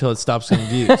post it until it stops getting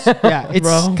views. yeah, it's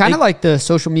Bro. kind of like the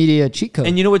social media cheat code.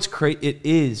 And you know what's crazy?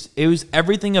 It was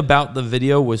everything about the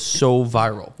video was so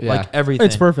viral. Yeah. Like everything.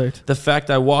 It's perfect. The fact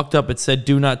I walked up, it said,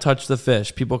 do not touch the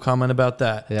fish. People comment about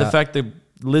that. Yeah. The fact that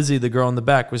Lizzie, the girl in the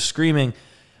back, was screaming,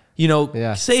 you know,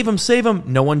 Yeah. save him, save him.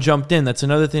 No one jumped in. That's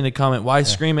another thing to comment. Why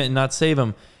scream it and not save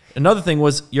him? Another thing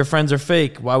was, your friends are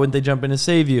fake. Why wouldn't they jump in to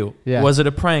save you? Yeah. Was it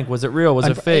a prank? Was it real? Was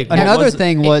it fake? What Another was it?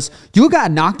 thing was you got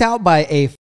knocked out by a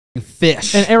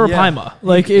fish. And Arapaima.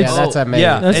 Like, it's. Yeah, that's amazing.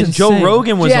 Yeah, That's and insane. Joe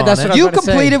Rogan was Yeah, on that's it. what I was you about to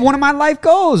say. completed one of my life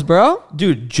goals, bro.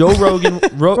 Dude, Joe Rogan,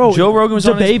 Bro, Joe Rogan was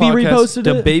the on his baby podcast. reposted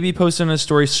The it? baby posted on his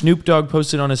story. Snoop Dogg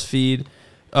posted on his feed.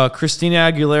 Christina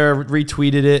Aguilera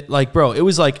retweeted it. Like, bro, it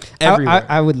was like everywhere.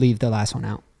 I would leave the last one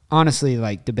out. Honestly,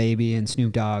 like the baby and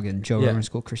Snoop Dogg and Joe Yeah. Rogan's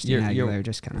cool. Christina You're- Aguilera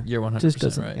just kind of. You're 100% Just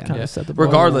doesn't right. kinda Yeah. set the bar.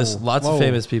 Regardless, Whoa. lots of Whoa.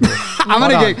 famous people.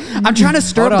 I'm trying to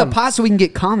stir Hold up on. the pot so we can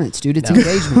get comments, dude. It's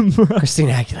engagement.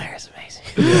 Christina Aguilera is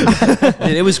amazing.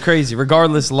 And it was crazy.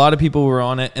 Regardless, a lot of people were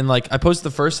on it. And like I posted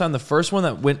the first time, the first one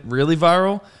that went really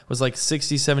viral was like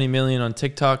 60, 70 million on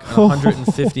TikTok and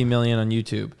 150 million on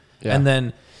YouTube. Yeah. And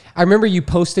then I remember you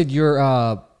posted your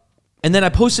I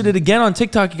posted it again on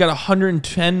TikTok. It got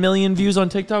 110 million views on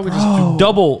TikTok, which is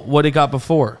double what it got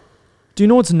before. Do you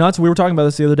know what's nuts? We were talking about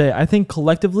this the other day. I think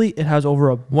collectively it has over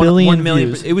a One billion million.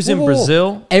 views. It was in Whoa.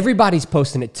 Brazil. everybody's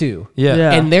posting it too. Yeah.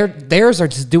 Yeah. And theirs are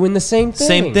just doing the same thing.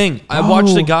 Same thing. I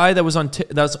watched a Oh. guy that was on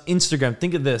that was Instagram.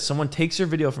 Think of this: someone takes your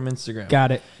video from Instagram.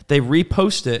 Got it. They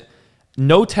repost it.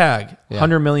 No tag. Yeah.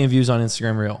 100 million views on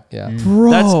Instagram Reel. Yeah.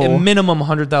 Bro. That's a minimum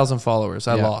 100,000 followers.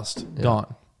 I Yeah. lost. Yeah.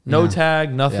 Gone. No Yeah.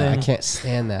 tag. Nothing. Yeah, I can't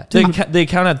stand that. They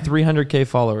account had 300K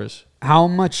followers. How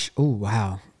much? Oh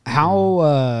wow.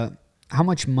 How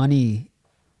much money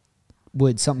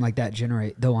would something like that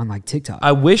generate though on like TikTok?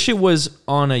 I wish it was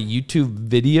on a YouTube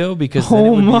video because then it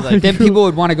Oh would be my like then people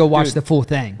would want to go watch Dude. the full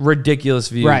thing. ridiculous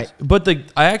views. Right. But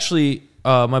I actually,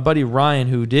 my buddy Ryan,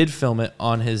 who did film it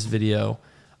on his video,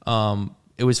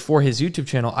 it was for his YouTube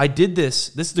channel. I did this.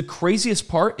 This is the craziest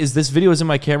part is this video was in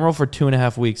my camera roll for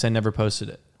 2.5 weeks. I never posted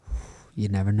it. You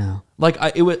never know. Like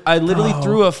I literally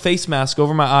threw a face mask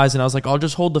over my eyes and I was like, I'll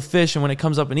just hold the fish and when it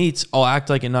comes up and eats, I'll act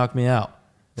like it knocked me out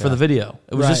for the video.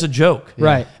 It was just a joke.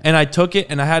 Right. And I took it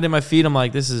and I had it in my feed. I'm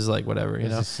like, this is like whatever, you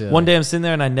This know. is silly. One day I'm sitting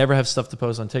there and I never have stuff to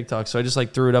post on TikTok, so I just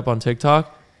like threw it up on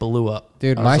TikTok, blew up.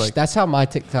 Dude, I was like, that's how my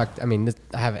TikTok. I mean,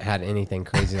 I haven't had anything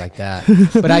crazy like that,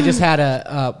 but I just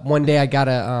had one day I got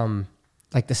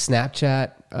like the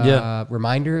Snapchat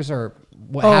reminders or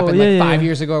what happened like 5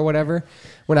 years ago or whatever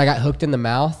when I got hooked in the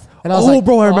mouth, and I was like,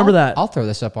 bro, I remember that. I'll throw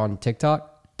this up on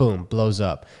TikTok. Boom, blows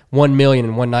up 1 million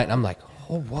in one night, and I'm like,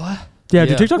 oh what? Yeah, Yeah.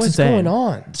 dude, TikTok's What's insane. going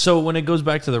on? so when it goes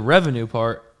back to the revenue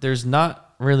part, there's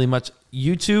not really much.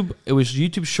 YouTube, it was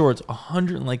YouTube Shorts,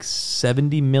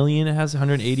 170 million it has,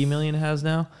 180 million it has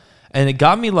now, and it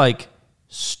got me like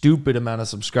stupid amount of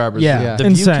subscribers. Yeah. The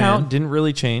Insane. view count didn't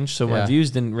really change, so my Yeah.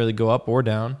 views didn't really go up or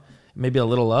down, maybe a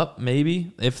little up,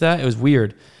 maybe if that. It was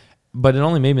weird, but it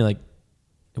only made me like,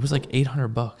 it was like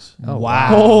 $800. Oh, wow.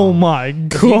 Oh my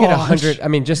god. If you get 100, I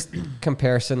mean, just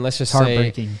comparison. Let's just say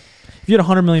Heartbreaking. If you had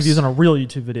 100 million views on a real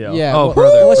YouTube video. Yeah. Oh, well,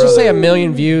 brother, let's just say 1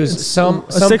 million views. Some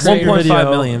 6-minute 1.5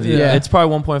 million views. Yeah. It's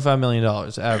probably $1.5 million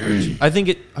average. I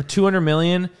think a 200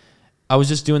 million. I was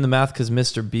just doing the math because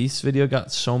Mr. Beast's video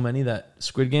got so many that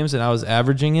Squid Games, and I was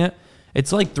averaging it.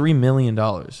 It's like $3 million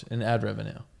in ad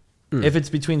revenue. If it's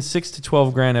between 6 to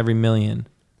 12 grand every million.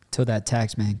 Till that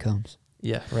tax man comes.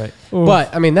 Yeah, right. Oof.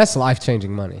 But I mean, that's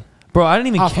life-changing money. Bro, I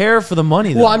didn't even care for the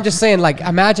money. Though. Well, I'm just saying, like,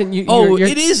 imagine you. Oh, you're,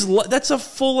 it is. That's a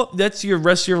full. That's your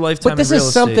rest of your lifetime. But this in real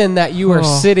is something estate. that you are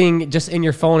sitting just in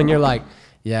your phone, and you're like,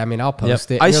 yeah, I mean, I'll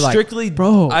post it. I And you're strictly, like,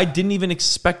 bro. I didn't even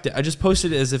expect it. I just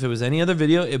posted it as if it was any other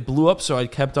video. It blew up, so I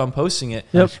kept on posting it.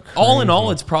 Yep. All in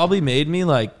all, it's probably made me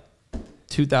like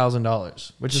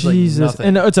 $2,000, which is like Jesus. nothing.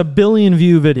 And it's a 1 billion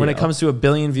view video. When it comes to 1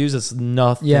 billion views, it's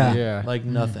nothing. Yeah. Like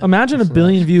nothing. Imagine a 1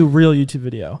 billion view real YouTube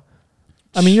video.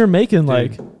 I mean, you're making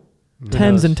like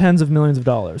tens and tens of millions of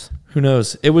dollars. Who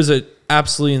knows? It was an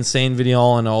absolutely insane video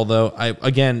all in all, though.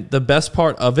 Again, the best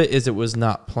part of it is it was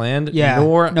not planned. Yeah.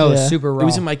 Nor No, it's Yeah. super raw. it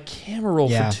was in my camera roll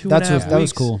Yeah, for 2.5 that was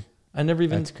weeks. cool. I never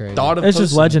even That's crazy. thought of It's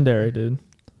just posting it. legendary, dude.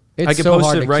 it's I can so post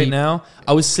hard it to right keep- now.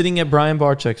 I was sitting at Brian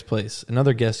Barczyk's place,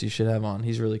 another guest you should have on.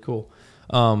 He's really cool.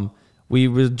 We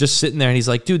were just sitting there, and he's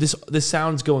like, "Dude, this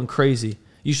sound's going crazy.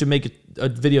 You should make a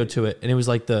video to it." And it was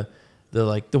like the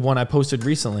one I posted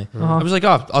recently. I was like,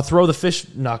 "Oh, I'll throw the fish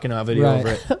knocking out video Right. over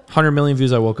it." 100 million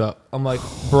views. I woke up. I'm like,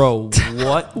 "Bro,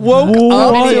 what?" Woke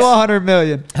What? up to 100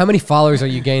 million. How many followers are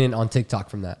you gaining on TikTok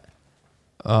from that?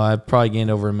 I probably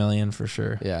gained over 1 million for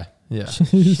sure. Yeah. Yeah.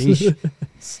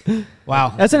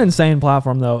 Wow. That's an insane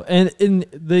platform, though. And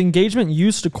the engagement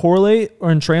used to correlate or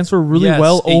and transfer really Yes,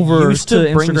 well it over used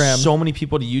to bring Instagram. so many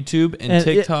people to YouTube, and And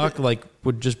TikTok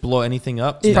would just blow anything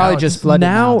up. It's probably Now just flooded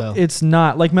now, now though. it's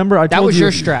not. Like, remember, I told was you,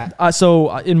 your strat.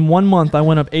 So in 1 month, I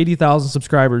went up 80,000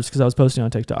 subscribers because I was posting on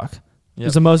TikTok. Yep.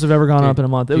 It's the most I've ever gone Dude, up in a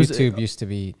month. It YouTube used to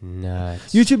be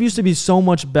nuts. YouTube used to be so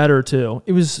much better too.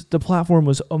 The platform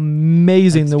was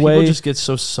amazing. The people way just get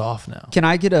so soft now. Can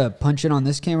I get a punch in on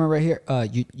this camera right here?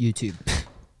 YouTube.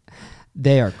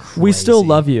 They are crazy. we still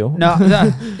love you. No,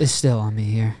 it's still on me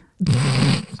here.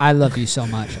 I love you so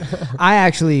much. I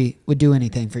actually would do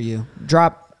anything for you.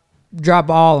 Drop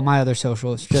all of my other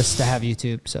socials just to have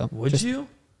YouTube. So Would you?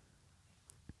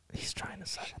 He's trying to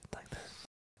say it like this.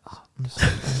 I'm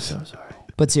so sorry.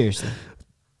 But seriously.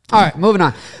 All right, moving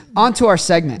on to our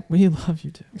segment. We love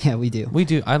you too. Yeah, we do. We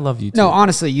do. I love you too. No,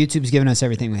 honestly, YouTube's given us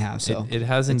everything we have. So it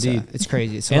has it's, indeed. it's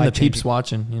crazy. It's so And the life-changing. peeps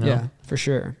watching, you know. Yeah, for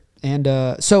sure. And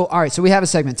so, all right, so we have a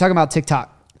segment talking about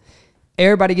TikTok.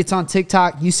 Everybody gets on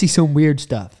TikTok. You see some weird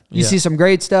stuff. You Yeah. see some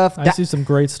great stuff. I see some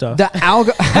great stuff. The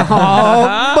algo.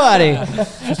 Oh, buddy.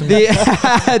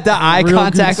 The eye Real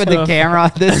contact good with the stuff. camera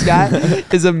on this guy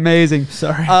is amazing.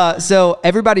 Sorry. So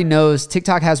everybody knows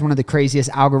TikTok has one of the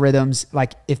craziest algorithms.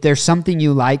 Like, if there's something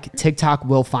you like, TikTok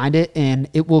will find it, and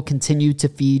it will continue to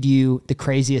feed you the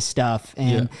craziest stuff.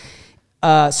 And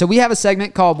so we have a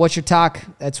segment called "What's Your Talk?"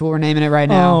 That's what we're naming it right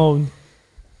now. Oh,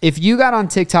 If you got on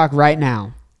TikTok right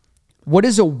now, what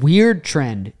is a weird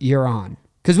trend you're on?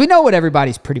 Because we know what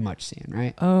everybody's pretty much seeing,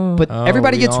 right? Oh. But Oh,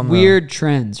 everybody we gets all know. weird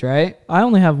trends, right? I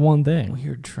only have one thing.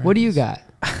 Weird trends. What do you got?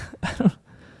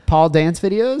 Paul dance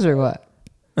videos or what?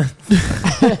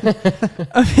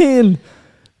 I mean,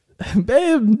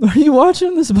 babe, are you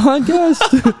watching this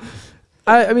podcast?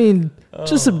 I mean,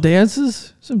 just some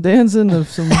dances, some dancing of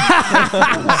some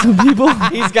some people.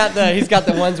 He's got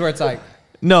the ones where it's like,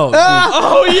 No.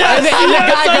 Oh yes, and the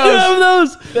guy I do have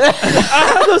those. I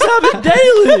have those happen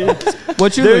daily.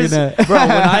 What you There's, looking at? bro,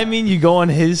 when I mean you go on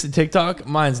his TikTok,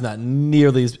 mine's not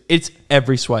nearly as. It's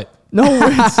every swipe. No,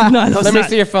 it's not. No, let me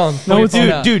see your phone. No, Pull your it's phone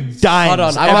Dude, out. dude, dimes.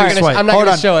 Hold on. Every swipe. I'm not Hold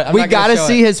going on. to show it. We got to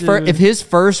see his first. If his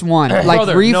first one, like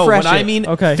Brother, no, refresh when it. I mean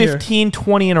Okay, here. 15,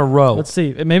 20 in a row. Let's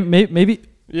see. Maybe.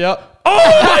 Yep. Oh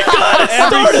my God! It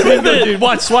started with it. Dude,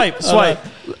 watch, swipe.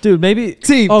 Dude, maybe.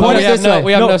 See, oh, point we it have this way.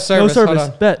 we have no service. No Hold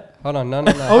service. on. Bet. Hold on. No.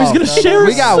 Oh, he's gonna share.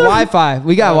 we got Wi-Fi.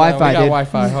 We got Wi-Fi, We got dude.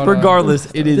 Wi-Fi. Hold on. Regardless,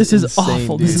 it is. This is insane,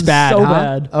 awful. dude. This It's is bad, so huh?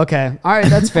 bad. Okay, all right,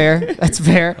 that's fair. That's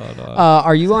fair.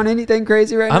 Are you on anything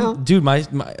crazy right now? Dude, my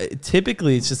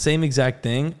typically it's the same exact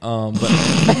thing. But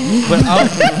Is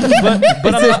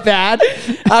I'm it not, bad?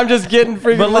 I'm just getting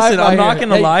freaking But listen, Wi-Fi I'm not here.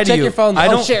 gonna lie to check you. your phone. I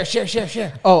Oh, don't-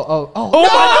 share. Oh Oh my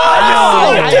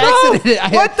God! I exited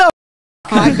it. What the?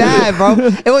 My bad, bro.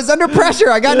 It was under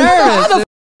pressure. I got nervous.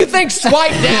 You think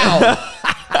swipe now?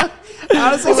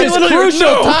 Honestly, This is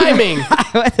crucial timing.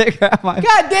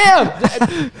 God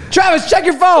damn. Travis, check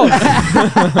your phone.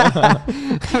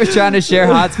 I was trying to share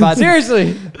hotspots.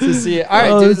 Seriously. To see it. All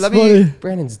right, dude. Let me.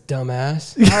 Brandon's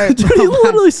dumbass. All right, Dude, he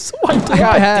literally swiped it.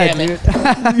 God damn it.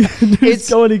 It's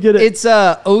going to get it. It's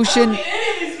Ocean. He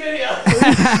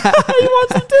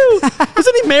wants him too.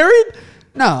 Isn't he married?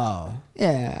 No.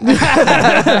 Yeah.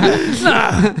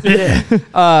 Yeah.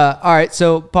 All right.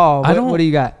 So, Paul, what do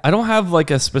you got? I don't have like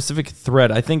a specific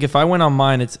thread. I think if I went on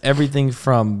mine, it's everything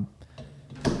from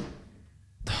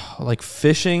like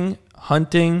fishing,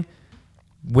 hunting,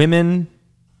 women,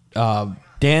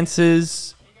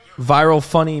 dances, viral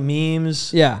funny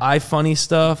memes, iFunny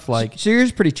stuff. Like, So yours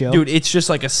is pretty chill. dude, it's just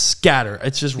like a scatter.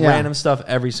 It's just random stuff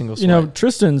every single swipe. You know,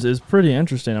 Tristan's is pretty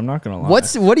interesting. I'm not going to lie.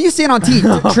 What are you seeing on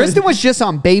TV? Tristan was just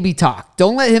on Baby Talk.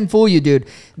 Don't let him fool you, dude.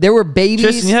 There were babies.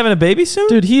 Tristan, you having a baby soon?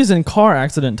 Dude, he's in car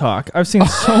accident talk. I've seen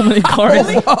so many car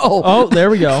accidents. Oh,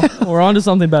 there we go. We're on to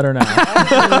something better now.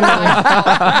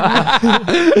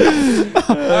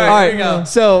 All right.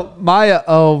 So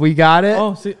Maya, we got it.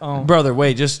 Oh, see, oh. Brother,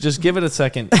 wait, just give it a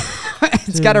second.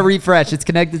 It's got to refresh. It's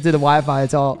connected to the Wi-Fi.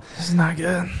 It's all. This is not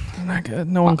good. Not good.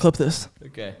 No one clip this.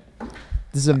 Okay.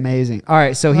 This is amazing. All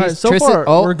right. So he's so Tristan.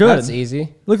 far, we're good. That's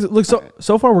easy. Look.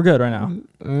 So far, we're good right now.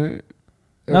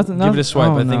 Nothing. Give it a swipe.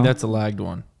 Oh, I think no. that's a lagged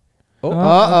one.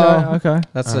 Okay.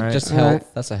 That's All right. just All health.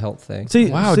 right. That's a health thing. See,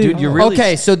 Wow, dude, you're really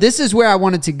Okay. So this is where I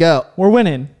wanted to go. We're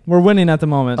winning. We're winning at the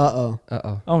moment. Uh-oh.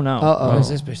 Uh-oh. Oh no. Uh-oh. What is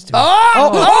this bitch doing?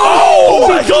 Oh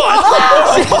my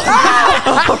god!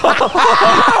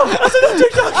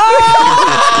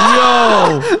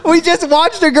 Yo. We just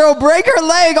watched a girl break her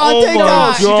leg on Oh my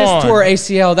TikTok. She just tore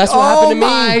ACL. That's what happened to me. Oh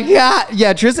my god!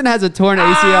 Yeah, Tristan has a torn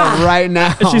ACL right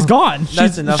now. She's gone.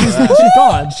 That's enough of that. She's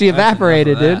gone. She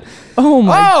evaporated, dude. Oh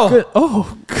my. Oh. Good.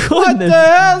 Oh goodness. What the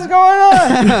hell's going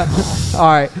on? All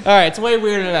right, All right, it's way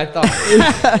weirder than I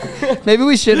thought. maybe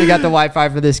we shouldn't have got the Wi-Fi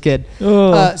for this kid.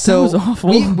 Oh, So that was awful.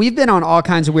 we've been on all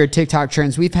kinds of weird TikTok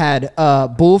trends. We've had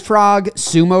bullfrog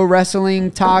sumo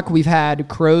wrestling talk. We've had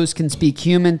crows can speak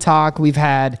human talk. We've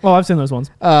had Oh, I've seen those ones.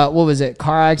 what was it?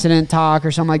 Car accident talk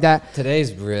or something like that.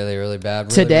 Today's really, really bad.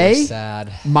 Really, Today, really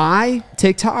sad. my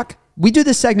TikTok. We do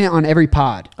this segment on every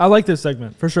pod. I like this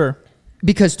segment for sure.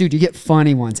 Because, dude, you get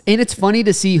funny ones. And it's funny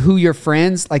to see who your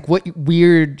friends, like what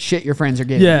weird shit your friends are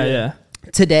getting. Yeah.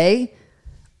 Today,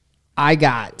 I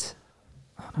got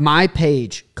my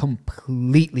page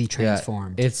completely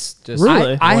transformed. It's just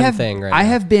Really? I one have, thing right I now.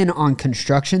 have been on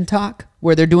Construction Talk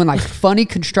where they're doing like funny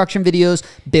construction videos,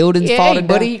 buildings Hey, falling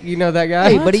buddy, down. you know that guy?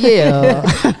 Hey, buddy,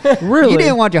 yeah. Really? You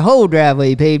didn't want your whole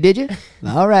driveway paved, did you?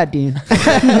 All right, then.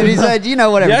 And he said, you know,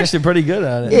 whatever. You're actually pretty good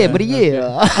at it. Yeah, buddy,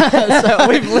 yeah. So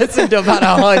we've listened to about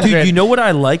 100. Dude, you know what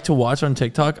I like to watch on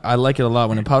TikTok? I like it a lot.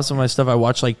 When it pops on my stuff, I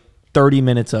watch like 30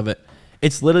 minutes of it.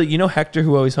 It's literally, you know Hector,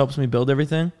 who always helps me build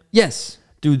everything? Yes.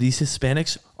 Dude, these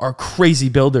Hispanics are crazy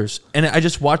builders. And I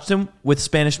just watch them with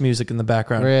Spanish music in the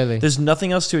background. Really? There's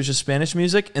nothing else to it. It's just Spanish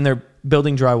music, and they're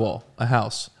building drywall, a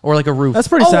house, or like a roof. That's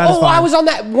pretty Oh, satisfying. I was on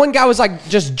that. One guy was like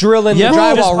just drilling yeah, the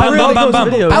drywall. just bum, really bum, close bum,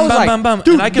 to bum, videos. bum, I was bum, like, bum, bum.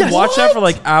 dude, And I can yes, watch that for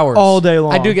like hours. all day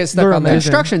long. I do get stuck They're on there.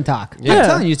 amazing. Construction Talk. Yeah. I'm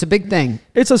telling you, it's a big thing.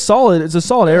 It's a solid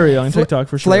area on TikTok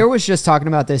for sure. Flair was just talking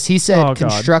about this. He said Oh, God.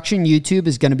 construction YouTube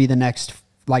is going to be the next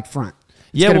like front. It's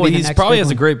Yeah, gonna well, be the he's next probably big has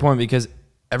a one. great point because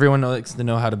everyone likes to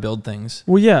know how to build things.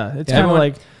 Well, yeah, it's kind of Everyone-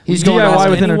 like He's DIY going on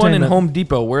with anyone in entertainment. Home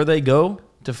Depot, where they go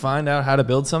to find out how to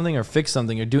build something or fix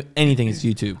something or do anything, is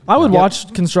YouTube. I would Yep.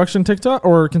 watch construction TikTok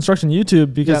or construction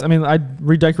YouTube because Yep. I mean I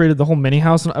redecorated the whole mini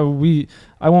house and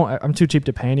I'm too cheap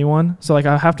to pay anyone, so like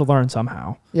I have to learn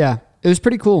somehow. Yeah, it was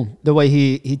pretty cool the way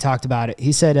he talked about it.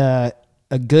 He said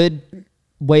a good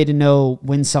way to know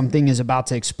when something is about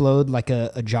to explode, like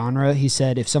a genre. He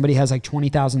said if somebody has like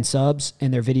 20,000 subs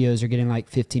and their videos are getting like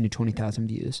 15 to 20,000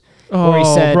 views. Oh, Or he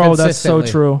said, bro, that's so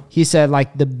consistently. true. He said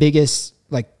like the biggest,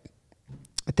 like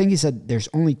I think he said there's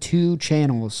only 2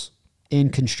 channels in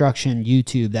construction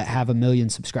YouTube that have 1 million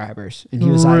subscribers, and he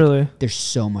was Really? like, "There's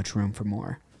so much room for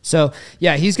more." So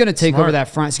yeah, he's going to take Smart. over that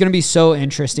front. It's going to be so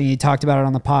interesting. He talked about it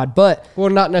on the pod, but well,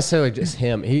 not necessarily just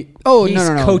him. He's no.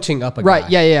 coaching up a right,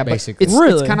 guy, yeah, basically. But it's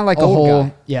Really? kind of like a Old whole,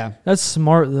 guy. yeah. That's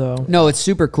smart though. No, it's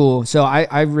super cool. So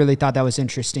I really thought that was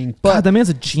interesting. God, But that man's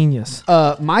a genius.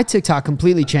 my TikTok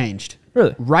completely changed.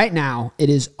 Really? Right now, it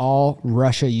is all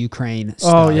Russia Ukraine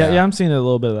stuff. Oh yeah, I'm seeing a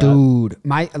little bit of that. Dude,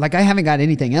 I haven't got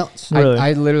anything else. Really?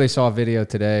 I literally saw a video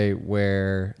today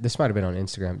where this might have been on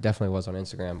Instagram. Definitely was on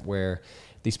Instagram where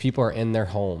these people are in their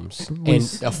homes We and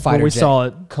s- a fighter we jet saw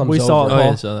it. comes We saw over. it. Oh, yeah,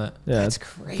 Paul. I saw that. Yeah, That's it's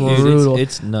crazy. brutal.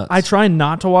 It's nuts. I try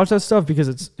not to watch that stuff because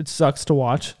it sucks to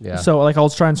watch. Yeah. So like I'll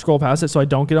try and scroll past it so I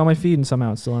don't get on my feed, and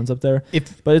somehow it still ends up there.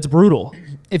 But it's brutal.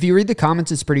 If you read the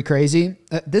comments, it's pretty crazy.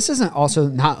 This isn't also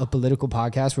not a political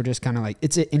podcast. We're just kind of like,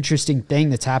 it's an interesting thing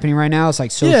that's happening right now. It's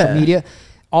like social media.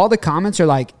 All the comments are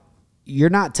like,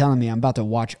 you're not telling me I'm about to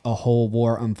watch a whole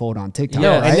war unfold on TikTok.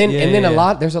 No, right? and then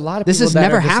there's a lot of This people has that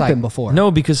never are just happened like, before.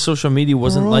 No, because social media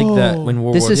wasn't like that when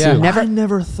World This War is II. never- I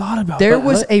never thought about There that.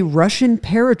 was a Russian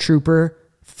paratrooper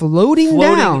floating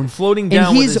down, floating and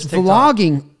down with he's his TikTok.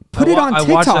 vlogging. Put it on I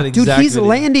watched that TikTok, dude. exact He's video.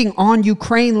 landing on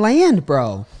Ukraine land,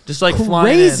 bro. Just like flying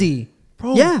Crazy, in.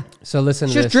 bro. Yeah, So listen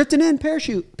it's to just this. drifting in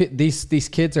parachute. These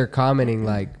kids are commenting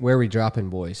like, "Where are we dropping,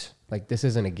 boys? Like this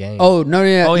isn't a game." Oh no,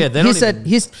 yeah. Oh, yeah, they He don't said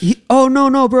even- oh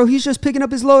no, bro. He's just picking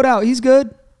up his loadout. He's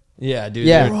good. Yeah, dude.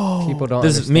 Yeah. they're- people don't.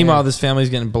 This, understand. meanwhile, this family's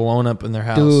getting blown up in their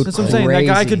house. Dude, That's what I'm saying. That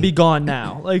guy crazy. could be gone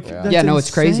now. Like, that's Yeah, no,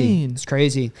 it's crazy. insane. It's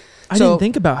crazy. I didn't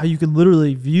think about how you could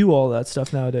literally view all that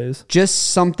stuff nowadays.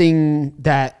 Just something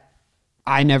that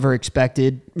I never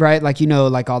expected, right? Like,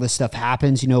 like all this stuff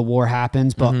happens, war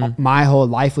happens, but my whole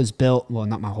life was built, well,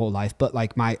 not my whole life, but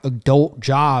like my adult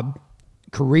job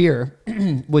career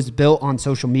was built on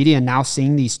social media, and now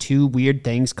seeing these two weird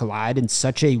things collide in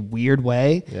such a weird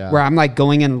way where I'm like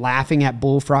going and laughing at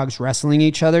bullfrogs wrestling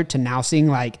each other to now seeing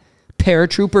like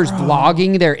paratroopers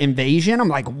vlogging their invasion. I'm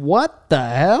like, what the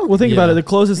hell? Well, think about Yeah. it. The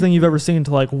closest thing you've ever seen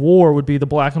to like war would be the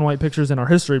black and white pictures in our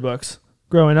history books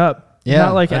growing up. Yeah,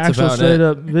 Not like that's actual about straight it.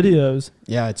 up videos.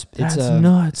 Yeah, it's That's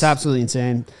nuts. It's absolutely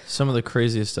insane. Some of the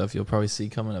craziest stuff you'll probably see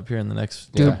coming up here in the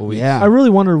next Dude, couple weeks. yeah. I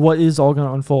really wonder what is all going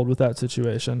to unfold with that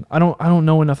situation. I don't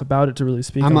know enough about it to really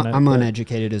speak I'm on it. I'm but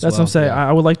uneducated as That's well. what I'm saying. yeah.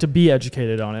 I would like to be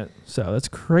educated on it. So that's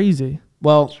crazy.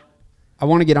 Well, I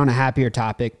want to get on a happier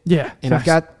topic, Yeah. and I've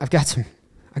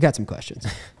got some questions.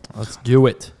 Let's do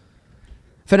it.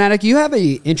 Finatic, you have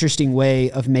a interesting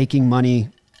way of making money.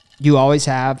 You always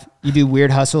have. You do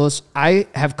weird hustles. I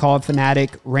have called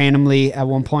Finatic randomly at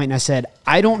one point, and I said,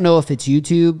 I don't know if it's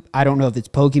YouTube. I don't know if it's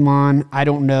Pokemon. I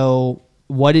don't know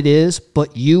what it is,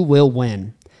 but you will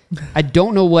win. I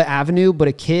don't know what avenue, but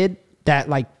a kid that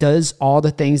like does all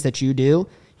the things that you do,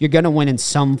 you're going to win in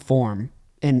some form.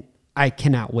 And I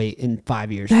cannot wait in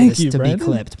 5 years for Thank this you, to Brandon. be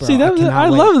clipped, bro. See, I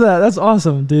cannot wait. love that. That's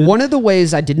awesome, dude. One of the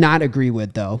ways I did not agree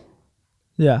with, though,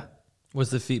 Yeah. Was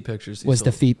the feet pictures? was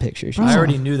the feet pictures. I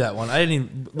already knew that one. I didn't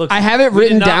even look. I have it we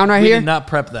written did not- down right we here. Did not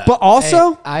prep that. But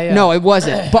also, Hey, no, it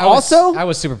wasn't. But I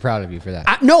was super proud of you for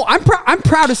that. no, I'm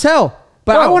proud as hell.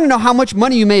 But I Bro. want to know how much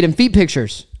money you made in feet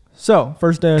pictures. So,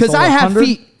 first day I Because sold I have 100.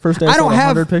 feet. First day I I don't sold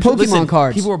have 100 pictures. Pokemon Listen,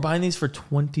 cards. people were buying these for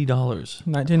 $20.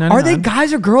 $19.99. Are they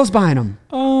guys or girls buying them?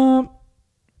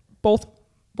 Both.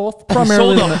 Both I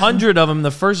Primarily. sold 100 of them the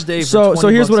first day. For So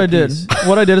 20 here's bucks what a I did. piece.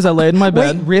 What I did is I laid in my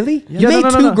bed. Wait, really? Yeah, You made no.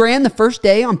 $2,000 the first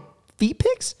day on feet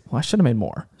pics? Well, I should have made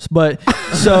more. But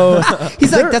so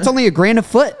He's like, that's only $1,000 a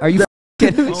foot. Are you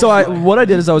kidding? so what I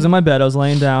did is I was in my bed, I was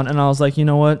laying down, and I was like, you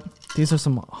know what? These are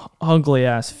some ugly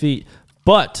ass feet,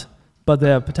 but they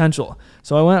have potential.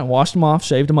 So I went and washed them off,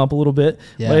 shaved them up a little bit,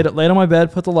 Yeah. laid on my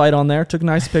bed, put the light on there, took a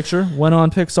nice picture, went on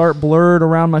PixArt, blurred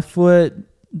around my foot,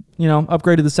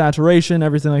 upgraded the saturation,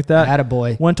 everything like that.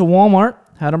 Attaboy. Went to Walmart,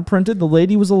 had them printed. The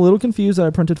lady was a little confused that I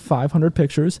printed 500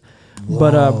 pictures,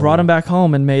 but brought them back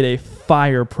home and made a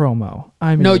fire promo.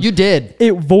 I mean, No, you did.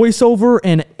 it voiceover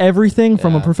and everything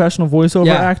from a Yeah. professional voiceover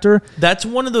Yeah. actor. That's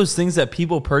one of those things that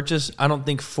people purchase. I don't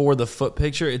think for the foot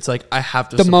picture. It's like I have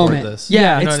to The support moment. this.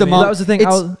 Yeah, You know it's what the I mean? moment. That was the thing.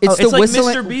 It's It's the like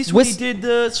whistling. Mr. Beast when he did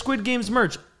the Squid Games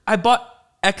merch. I bought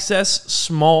excess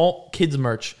small kids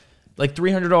merch, like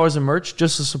 $300 in merch,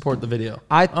 just to support the video.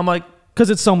 I'm like, Because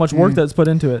it's so much work that's put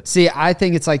into it. See, I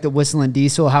think it's like the Whistling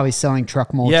Diesel, how he's selling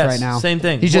truck mulch yes, right now. same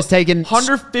thing. He's just taking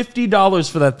 $150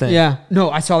 for that thing. Yeah. No,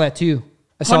 I saw that too.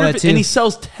 I saw that too. And he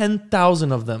sells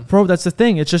 10,000 of them. Bro, that's the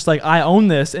thing. It's just like, I own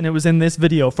this, and it was in this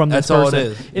video from this That's all it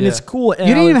person. is. And Yeah. it's cool. And You I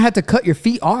didn't was- even have to cut your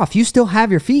feet off. You still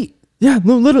have your feet. Yeah,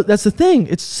 no, literally, that's the thing.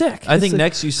 It's sick. I It's think sick.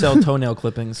 next you sell toenail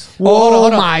clippings.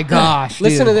 Oh my gosh.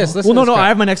 Listen to dude. this. Listen Well, no, to this I crap.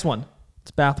 have my next one.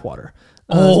 It's bathwater.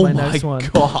 Oh that's my next one.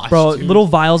 gosh, Bro, dude. little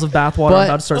vials of bathwater But- I'm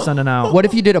about to start sending out. What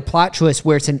if you did a plot twist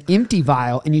where it's an empty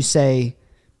vial and you say,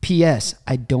 P.S.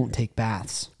 I don't take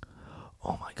baths?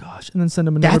 Oh my gosh. And then send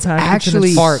them another That's package. and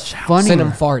actually it's funny. Send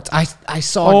them farts. I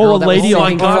saw a Oh, girl a that lady was on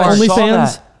sending God, I farts. saw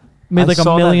OnlyFans that. made I like saw $1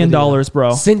 that million, video.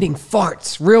 bro. Sending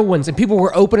farts, real ones, and people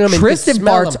were opening them and Tristan could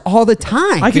smell farts them. all the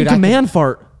time. I can Dude, I command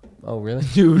fart. Oh, really?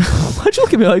 Dude, why'd you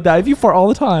look at me like that? If you fart all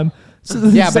the time. It's the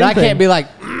Yeah, but same I thing. can't be like,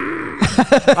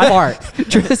 fart.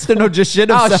 Tristan will just shit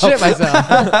Oh, himself. shit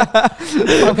myself.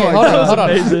 Okay, hold on.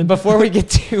 amazing. Before we get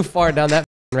too far down that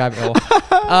rabbit hole.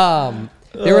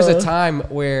 There was a time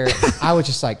where I was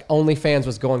just like OnlyFans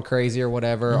was going crazy or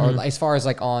whatever, or as far as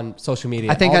like on social media.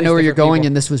 I think I know where you're going,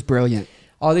 and this was brilliant.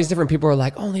 All these different people are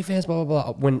like OnlyFans, blah blah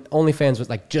blah. When OnlyFans was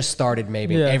like just started,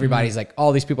 maybe everybody's like,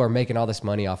 all these people are making all this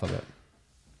money off of it.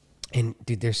 And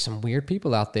dude, there's some weird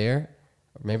people out there.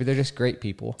 Or maybe they're just great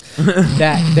people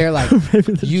that they're like,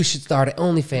 you should start at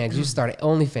OnlyFans. You start at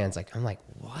OnlyFans. Like, I'm like,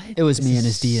 what? It was me and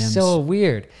his DMs. So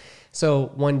weird.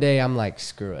 So one day I'm like,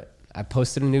 screw it. I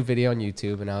posted a new video on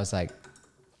YouTube and I was like,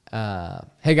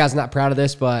 hey guys, not proud of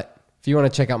this, but if you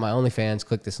want to check out my OnlyFans,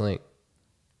 click this link.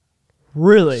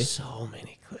 Really? So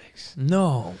many clicks.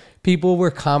 No. People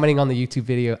were commenting on the YouTube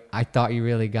video, I thought you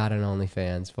really got an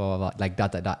OnlyFans, blah, blah, blah,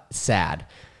 like ... sad,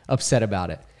 upset about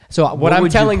it. So what I'm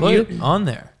telling you on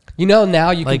there, you know,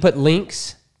 now you can put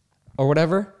links or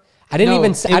whatever. I didn't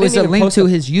even. It was a link to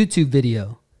his YouTube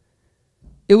video.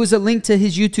 It was a link to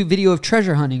his YouTube video of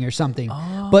treasure hunting or something.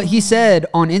 Oh. But he said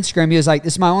on Instagram, he was like,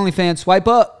 "This is my OnlyFans. Swipe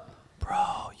up."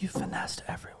 Bro, you finessed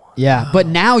everyone. Yeah, but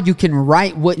now you can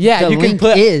write what the link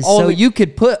is. So you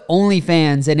could put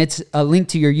OnlyFans, and it's a link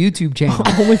to your YouTube channel.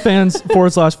 OnlyFans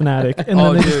 /Finatic. And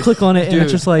then they just click on it, and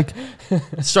it's just like...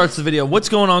 Starts the video. What's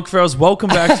going on, Cuffaros? Welcome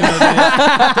back to another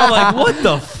video. They're like, what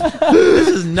the this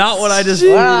is not what I just...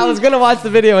 Well, I was going to watch the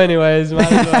video anyways. Might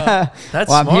as well. That's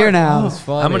well, smart. I'm here now.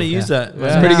 I'm going to use that.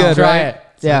 It's pretty good, Try right? it.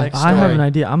 Yeah, I have an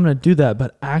idea. I'm going to do that,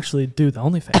 but actually do the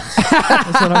OnlyFans.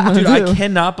 That's what I'm going to do. I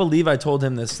cannot believe I told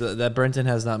him this, that Brenton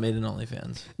has not made an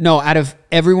OnlyFans. No, out of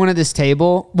everyone at this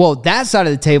table, well, that side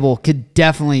of the table could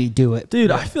definitely do it. Dude,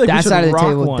 I feel like that we side of the rock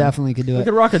table one. definitely could do it. We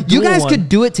could rock a dual You guys one. could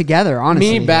do it together,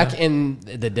 honestly. Me back in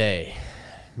the day.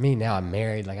 Me now, I'm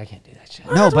married. Like, I can't do that shit.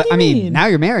 No, but I mean, now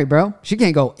you're married, bro. She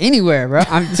can't go anywhere, bro.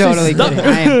 I'm totally kidding.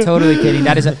 I am totally kidding.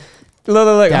 That is a...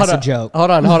 Look, That's a joke. Hold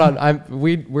on.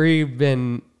 We've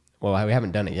been... Well, we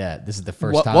haven't done it yet. This is the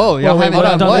first time. Whoa, y'all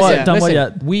haven't done what yet? Done what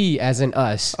yet? We, as in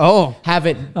us,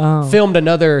 haven't filmed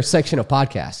another section of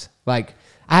podcasts. Like,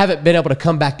 I haven't been able to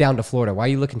come back down to Florida. Why are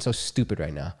you looking so stupid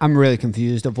right now? I'm really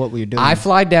confused of what we're doing. I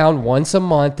fly down once a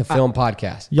month to film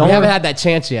podcasts. We haven't had that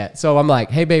chance yet. So I'm like,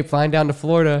 hey, babe, flying down to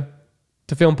Florida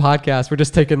to film podcasts. We're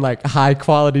just taking like high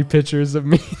quality pictures of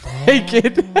me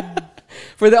naked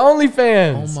for the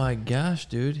OnlyFans. Oh my gosh,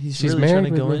 dude. She's really trying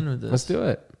married to go with in me. with this. Let's do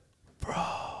it.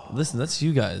 Listen, that's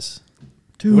you guys.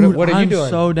 Dude, what are you I'm doing?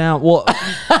 so down. Well,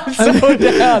 I'm so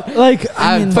down. like,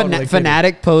 I I'm mean, totally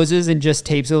Fanatic poses and just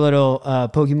tapes a little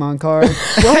Pokemon card.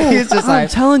 bro, He's just I'm like,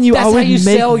 telling you, that's I how would you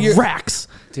make sell your- racks.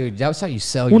 Dude, that's how you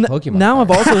sell your Pokemon. Now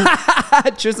card. I've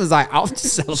also... Tristan's like, I'll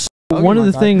sell One of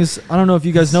the Pokemon things, I don't know if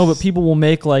you guys know, but people will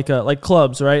make like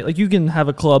clubs, right? Like you can have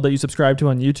a club that you subscribe to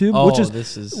on YouTube,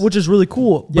 which is really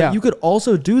cool. But Yeah. you could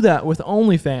also do that with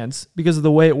OnlyFans because of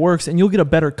the way it works, and you'll get a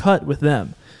better cut with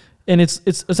them. And it's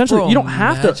essentially, Bro, you don't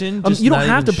have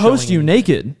to post you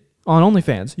naked on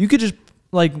OnlyFans. You could just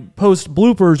like post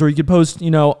bloopers, or you could post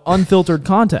unfiltered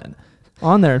content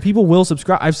on there, and people will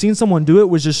subscribe. I've seen someone do it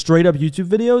with just straight up YouTube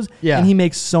videos, and he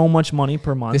makes so much money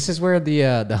per month. This is where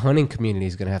the hunting community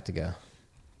is gonna have to go.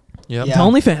 Yep. To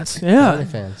OnlyFans, yeah,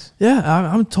 OnlyFans.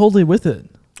 yeah, I'm totally with it.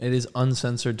 It is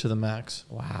uncensored to the max.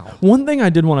 Wow. One thing I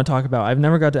did want to talk about, I've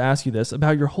never got to ask you this,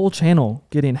 about your whole channel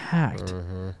getting hacked.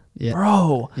 Yeah.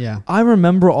 Bro, Yeah. I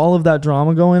remember all of that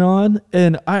drama going on,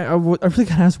 and I really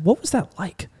got to ask, what was that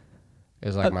like? It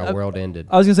was like my world ended.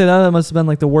 I was going to say that must have been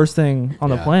like the worst thing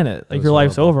on the Yeah, planet. Like it your was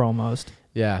life's horrible. over almost.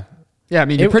 Yeah. Yeah, I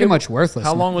mean, you're pretty much worthless.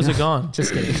 How long was it gone?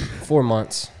 Just kidding. 4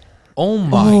 months. Oh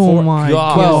my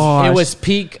gosh. god. It was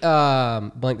peak,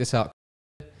 blank this out.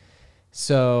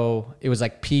 So it was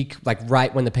like peak, like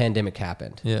right when the pandemic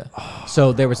happened. Yeah.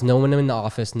 So there was no one in the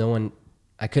office,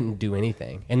 I couldn't do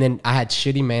anything. And then I had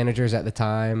shitty managers at the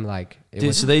time. Like,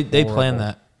 So they planned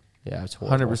that. Yeah, it's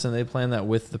horrible. 100%. They planned that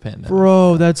with the pandemic.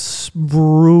 Bro, that's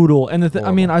brutal. And I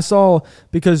mean, Horrible. I saw,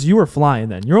 because you were flying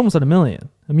then, you're almost at 1 million.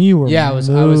 I mean, you were Yeah, I was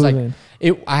like, moving.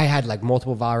 I had like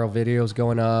multiple viral videos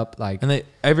going up. Like, And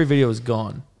every video was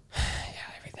gone. yeah,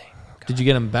 everything. Did you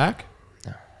get them back?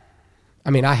 I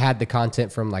mean, I had the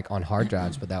content from like on hard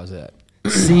drives, but that was it.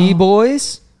 See,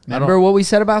 boys? Remember what we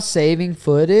said about saving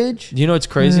footage? You know what's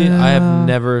crazy? I have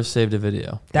never saved a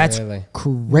video. That's Really?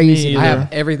 crazy. I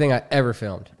have everything I ever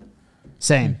filmed.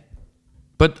 Same.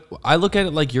 But I look at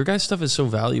it like your guys' stuff is so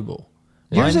valuable.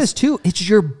 Yours Mine's- is too. It's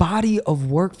your body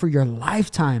of work for your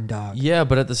lifetime, dog. Yeah,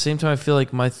 but at the same time, I feel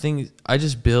like my thing, I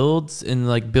just build, and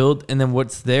then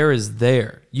what's there is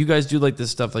there. You guys do like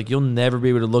this stuff, like you'll never be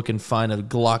able to look and find a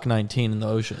Glock 19 in the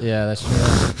ocean. Yeah,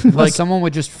 that's true. Like someone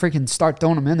would just freaking start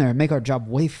throwing them in there and make our job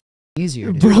way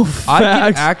easier, dude. Bro, I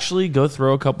can facts. actually go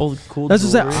throw a couple cool. That's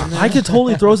just jewelry in there. I could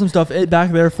totally throw some stuff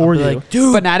back there for you. Like,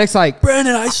 dude, Fanatic's like,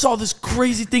 Brandon, I saw this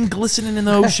crazy thing glistening in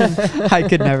the ocean. I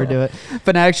could never do it.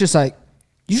 Fanatic's just like,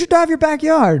 you should dive your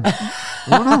backyard. I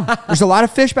don't know. There's a lot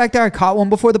of fish back there. I caught one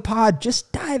before the pod.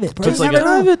 Just dive it, bro. Just You like never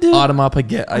know. dive it, dude. Automapa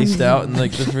get iced out and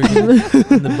like the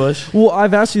freaking in the bush. Well,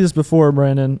 I've asked you this before,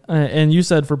 Brandon, and you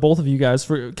said for both of you guys,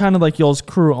 for kind of like y'all's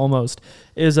crew almost,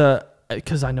 is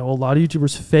because I know a lot of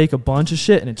YouTubers fake a bunch of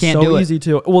shit, and it's Can't so do it. easy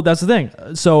to. Well, that's the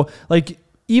thing. So, like,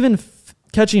 even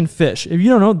catching fish. If you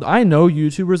don't know, I know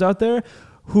YouTubers out there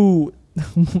who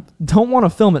don't want to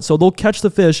film it, so they'll catch the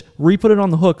fish, re-put it on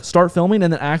the hook, start filming,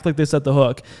 and then act like they set the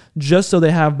hook, just so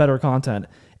they have better content.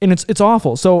 And it's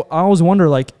awful. So I always wonder,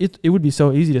 like, it would be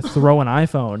so easy to throw an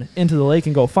iPhone into the lake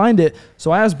and go find it.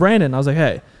 So I asked Brandon, I was like,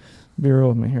 hey, be real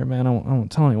with me here, man. I won't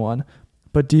tell anyone.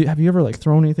 But have you ever like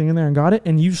thrown anything in there and got it?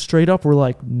 And you straight up were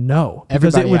like, no,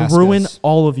 because Everybody it would asks ruin us.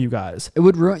 all of you guys. It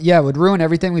would ruin. Yeah, it would ruin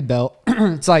everything we built.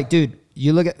 It's like, dude,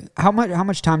 you look at how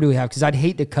much time do we have? Because I'd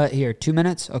hate to cut here. 2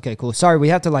 minutes. Okay, cool. Sorry, we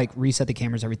have to like reset the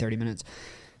cameras every 30 minutes.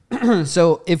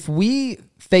 So if we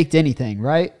faked anything,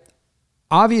 right?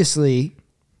 Obviously,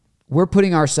 we're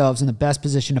putting ourselves in the best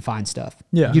position to find stuff.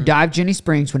 Yeah. You dive Jenny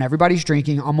Springs when everybody's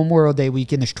drinking on Memorial Day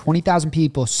weekend. There's 20,000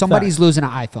 people. Somebody's losing an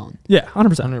iPhone. Yeah,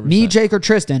 100%. 100%. Me, Jake, or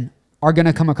Tristan are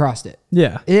gonna come across it.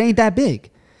 Yeah. It ain't that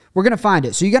big. We're gonna find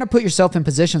it. So you got to put yourself in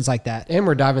positions like that. And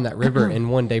we're diving that river in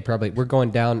one day. Probably we're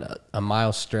going down a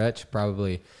mile stretch,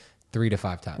 probably 3 to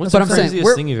 5 times. What's But the I'm saying, craziest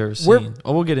we're- thing you've ever we're- seen?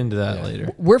 Oh, we'll get into that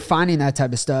later. We're finding that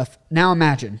type of stuff. Now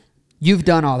imagine you've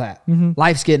done all that.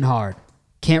 Life's getting hard.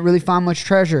 Can't really find much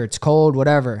treasure. It's cold,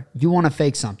 whatever. You want to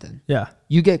fake something. Yeah.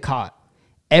 You get caught.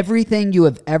 Everything you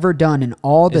have ever done in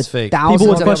all the It's fake. People thousands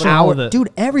would of question all hours. of it. Dude,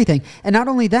 everything. And not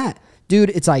only that, dude,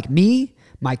 it's like me,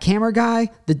 my camera guy,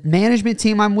 the management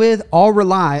team I'm with, all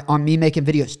rely on me making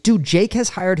videos. Dude, Jake has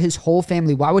hired his whole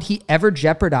family. Why would he ever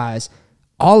jeopardize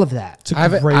all of that? It's a I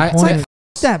haven't- great I- point. It's like,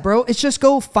 that, bro. It's just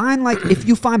go find, like, if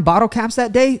you find bottle caps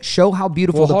that day, show how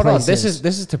beautiful Well, the hold on. place This is. is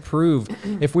this is to prove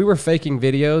if we were faking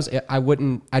videos,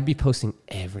 I'd be posting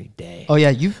every day. Oh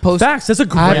yeah, you post. Facts. That's a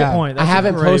great I, point. I That's a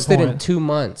haven't great posted in point. 2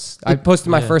 months. I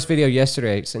posted my first video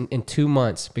yesterday. It's in 2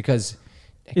 months because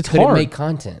I It's couldn't hard. make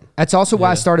content. That's also why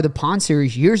I started the pond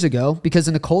series years ago, because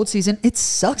in the cold season it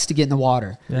sucks to get in the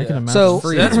water. Yeah, I can imagine. So,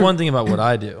 See, that's one thing about what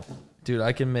I do. Dude,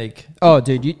 I can make oh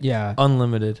dude, yeah.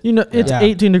 unlimited. you know, it's Yeah.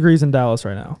 18 degrees in Dallas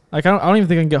right now. Like, I don't even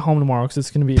think I can get home tomorrow because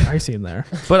it's going to be icy in there.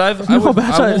 But I No, won't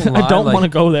I don't lie, want to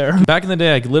go there. Back in the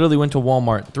day, I literally went to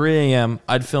Walmart 3 a.m.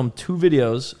 I'd film 2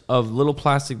 videos of little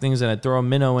plastic things, and I'd throw a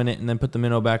minnow in it, and then put the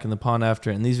minnow back in the pond after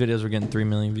it. And these videos were getting 3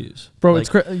 million views. Bro, like, it's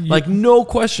cra- like no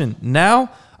question. Now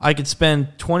I could spend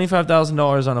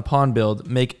 $25,000 on a pond build,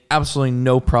 make absolutely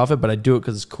no profit, but I do it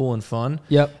because it's cool and fun.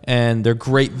 Yep. And they're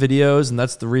great videos, and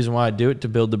that's the reason why I do it, to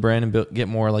build the brand and get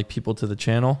more like people to the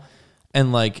channel.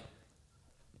 And like,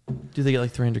 do they get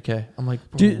like 300K? I'm like,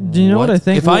 Do you know what I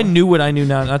think? If I knew what I knew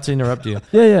now, not to interrupt you,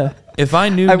 Yeah, yeah. if I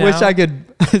knew I now, wish I could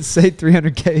say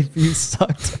 300K views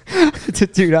sucked.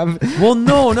 Dude, Well,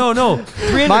 no.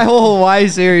 300, my whole Hawaii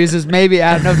series is maybe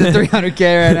adding up to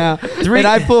 300K right now, and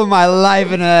I put my life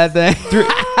into that thing.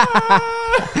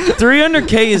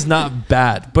 300K is not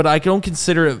bad, but I don't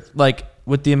consider it like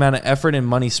with the amount of effort and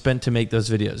money spent to make those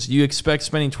videos. You expect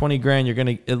spending 20 grand, you're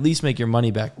going to at least make your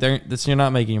money back. You're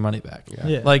not making your money back.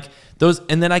 Yeah. Like those,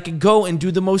 and then I could go and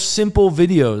do the most simple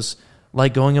videos,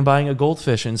 like going and buying a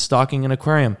goldfish and stocking an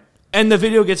aquarium, and the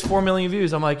video gets 4 million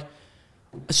views. I'm like,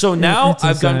 so now It's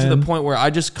I've gotten to the insane. point where I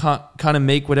just kind of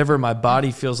make whatever my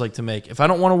body feels like to make. If I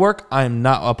don't want to work, I'm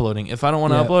not uploading. If I don't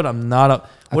want to Yeah. upload, I'm not up.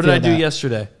 What did feel I do that.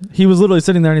 yesterday? He was literally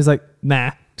sitting there and he's like,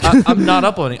 nah. I'm not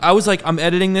uploading. I was like, I'm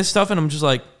editing this stuff, and I'm just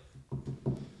like,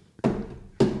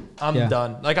 I'm Yeah.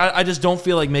 done. Like, I just don't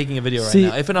feel like making a video See-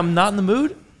 right now. If I'm not in the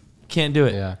mood, can't do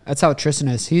it. Yeah. That's how Tristan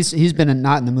is. He's been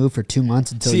not in the mood for 2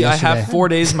 months until See, yesterday. I have 4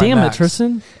 days. My Damn max. it,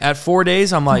 Tristan. At 4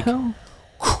 days, I'm like, Hell?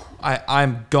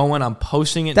 I'm going. I'm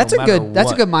posting it. That's no a good. matter That's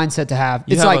a what. good mindset to have.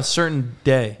 You it's have like a certain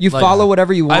day. you Like, follow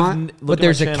whatever you I've want, look but at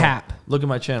there's my a channel. cap. Look at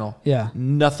my channel. Yeah.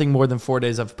 Nothing more than 4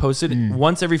 days I've posted.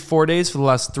 Once every 4 days for the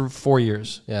last 4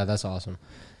 years. Yeah, that's awesome.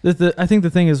 I think the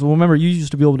thing is, well, remember, you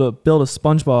used to be able to build a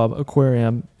SpongeBob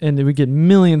aquarium and it would get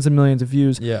millions and millions of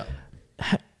views. Yeah.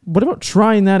 What about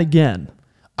trying that again?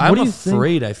 I'm What do you think?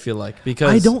 afraid, I feel like,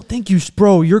 because I don't think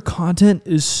bro, your content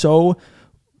is so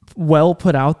well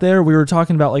put out there. We were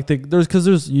talking about like there's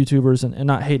YouTubers and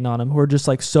not hating on them who are just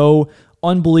like so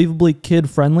unbelievably kid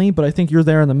friendly, but I think you're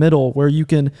there in the middle where you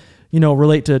can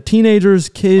relate to teenagers,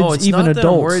 kids, it's even not adults.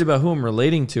 that I'm worried about who I'm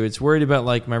relating to. It's worried about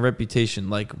like my reputation.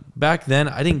 Like back then,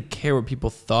 I didn't care what people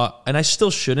thought, and I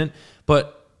still shouldn't.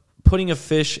 But putting a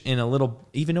fish in a little,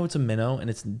 even though it's a minnow and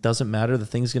it doesn't matter, the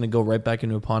thing's gonna go right back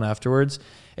into a pond afterwards.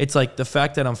 It's like the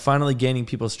fact that I'm finally gaining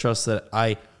people's trust that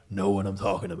I know what I'm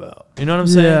talking about. You know what I'm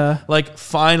saying? Yeah. Like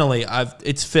finally,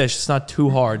 it's fish. It's not too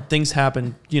hard. Things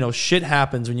happen. Shit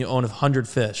happens when you own 100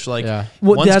 fish. Like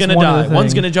one's gonna die.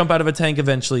 One's gonna jump out of a tank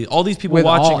eventually. All these people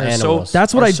watching are so.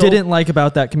 That's what I didn't like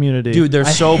about that community, dude. They're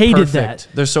so hated perfect. That.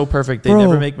 They're so perfect. They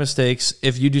never make mistakes.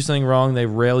 If you do something wrong, they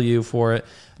rail you for it.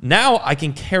 Now I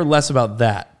can care less about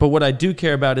that. But what I do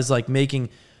care about is like making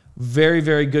very,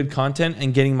 very good content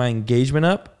and getting my engagement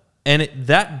up. And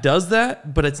that does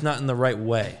that, but it's not in the right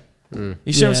way. You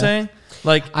see what I'm saying?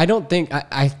 Like, I don't think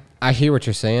I hear what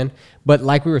you're saying, but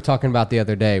like we were talking about the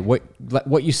other day, what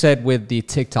you said with the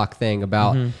TikTok thing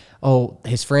about,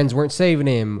 his friends weren't saving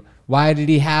him. Why did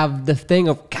he have the thing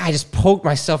of? God, I just poked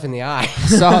myself in the eye.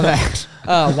 Saw that.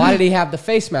 Why did he have the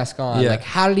face mask on? Yeah. Like,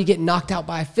 how did he get knocked out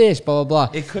by a fish? Blah blah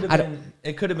blah. it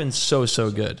could have been so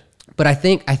good. But I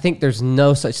think there's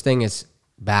no such thing as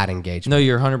bad engagement. No,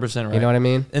 you're 100% right. You know what I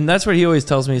mean? And that's what he always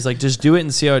tells me. He's like, just do it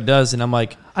and see how it does. And I'm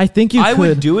like, I think I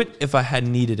would do it if I had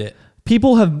needed it.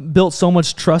 People have built so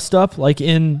much trust up, like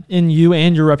in you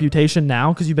and your reputation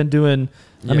now, because you've been doing,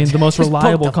 the most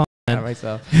reliable content.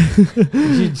 Myself.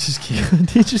 You just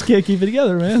can't keep it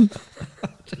together, man.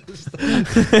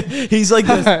 He's like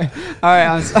this. All right,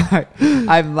 I'm sorry.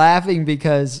 I'm laughing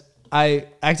because I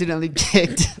accidentally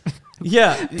kicked.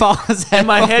 Yeah. Paul's head. And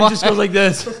my head just goes like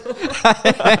this.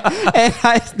 And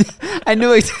I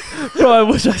knew exactly. Bro, I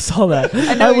wish I saw that.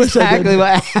 I wish exactly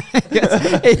what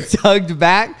happened. It tugged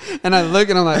back, and I look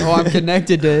and I'm like, I'm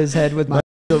connected to his head with my.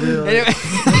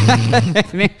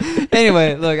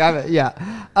 Anyway, look,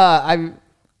 I'm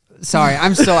sorry.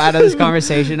 I'm so out of this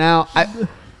conversation now.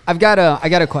 I got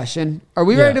a question. Are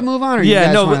we ready to move on? Or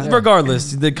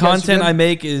Regardless, the content I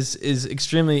make is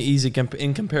extremely easy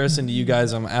in comparison to you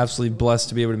guys. I'm absolutely blessed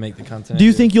to be able to make the content. Do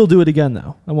you think you'll do it again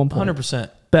though? At one point, 100%.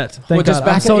 Bet. Thank God.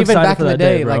 I'm so excited for that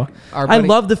day, bro. I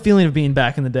love the feeling of being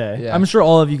back in the day. Yeah. I'm sure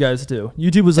all of you guys do.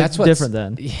 YouTube was different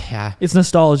then. Yeah, it's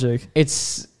nostalgic.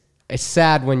 It's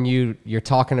sad when you're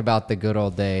talking about the good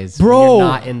old days, bro. You're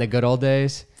not in the good old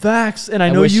days.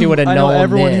 Everyone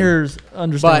here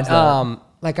understands that.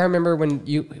 Like I remember when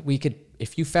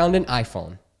if you found an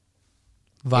iPhone,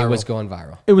 it was going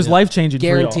viral. It was life-changing.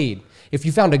 Guaranteed. If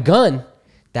you found a gun,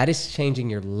 that is changing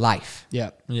your life.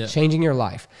 Yeah. Changing your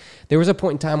life. There was a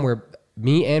point in time where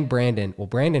me and Brandon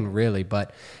really,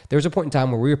 but there was a point in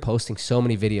time where we were posting so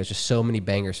many videos, just so many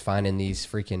bangers, finding these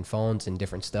freaking phones and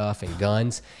different stuff and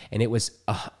guns, and it was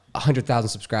 100,000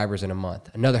 subscribers in a month,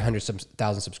 another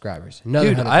 100,000 subscribers.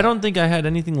 Dude, I don't think I had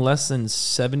anything less than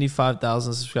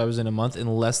 75,000 subscribers in a month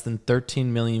and less than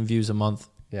 13 million views a month.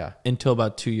 Yeah. Until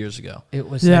about 2 years ago. It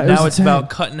was. Yeah, now it's about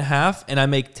cut in half, and I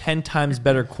make 10 times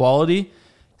better quality,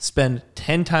 spend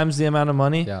 10 times the amount of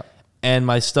money, and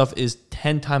my stuff is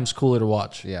 10 times cooler to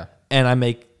watch. Yeah. And I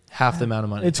make half the amount of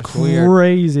money. It's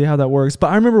crazy how that works.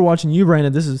 But I remember watching you,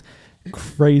 Brandon. This is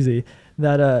crazy.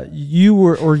 That you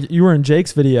were in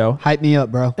Jake's video. Hype me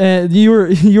up, bro. And you were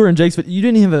in Jake's video. You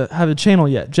didn't even have a channel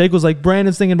yet. Jake was like,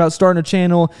 Brandon's thinking about starting a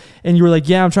channel, and you were like,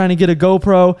 yeah, I'm trying to get a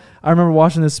GoPro. I remember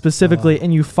watching this specifically,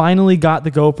 and you finally got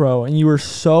the GoPro, and you were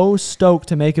so stoked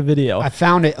to make a video. I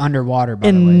found it underwater,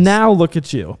 by the way. And now look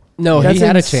at you. No, he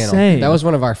had a channel. That was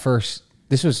one of our first.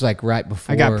 This was like right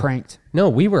before. I got pranked. No,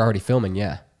 we were already filming.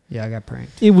 Yeah, I got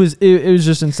pranked. It was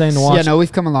just insane to watch. Yeah, no,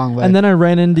 we've come a long way. And then I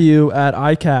ran into you at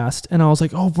iCast, and I was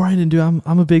like, "Oh, Brandon, dude,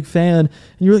 I'm a big fan." And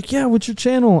you were like, "Yeah, what's your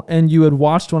channel?" And you had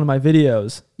watched one of my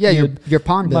videos. Yeah, your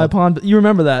pond build. My pond. You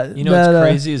remember that? You know what's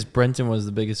crazy is Brenton was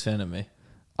the biggest fan of me.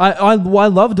 I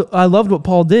loved what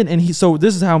Paul did, and so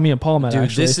this is how me and Paul met. Dude,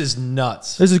 actually. this is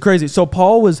nuts. This is crazy. So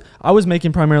I was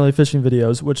making primarily fishing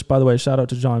videos, which, by the way, shout out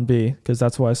to John B, because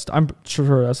that's why I'm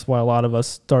sure that's why a lot of us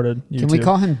started YouTube. Can we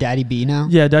call him Daddy B now?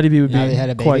 Yeah, Daddy B would now be they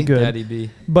had a quite baby? good. Daddy B.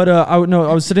 But I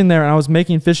was sitting there and I was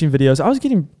making fishing videos.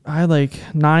 I had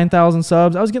like 9,000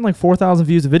 subs. I was getting like 4,000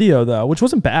 views a video though, which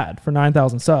wasn't bad for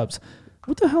 9,000 subs.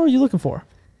 What the hell are you looking for?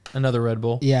 Another Red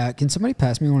Bull. Yeah, can somebody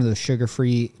pass me one of those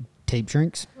sugar-free tape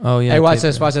drinks? Oh yeah. Hey, watch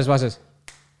this. All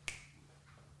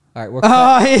right, we're no,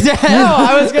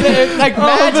 I was gonna like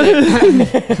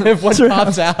magic. If one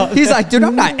pops out, he's like, dude,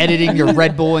 I'm not editing your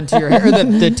Red Bull into your hair, or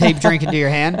the tape drink into your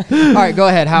hand. All right, go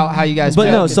ahead. How you guys?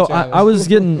 But no, so I was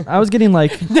getting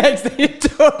like next thing you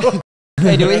do.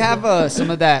 Hey, do we have some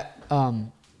of that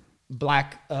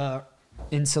black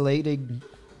insulated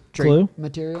drink glue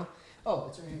material? Oh,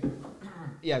 it's right here.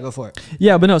 Yeah, go for it.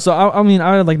 Yeah, but no. So I mean,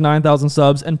 I had like 9,000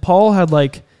 subs, and Paul had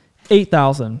like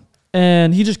 8,000.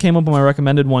 And he just came up on my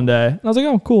recommended one day. And I was like,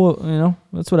 oh, cool. You know,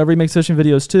 that's whatever. He makes fishing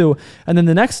videos too. And then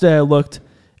the next day I looked,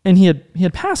 and he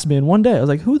had passed me in one day. I was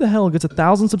like, who the hell gets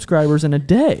 1,000 subscribers in a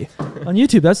day on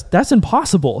YouTube? That's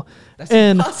impossible. That's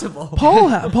impossible.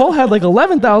 Paul had like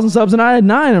 11,000 subs, and I had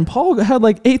 9. And Paul had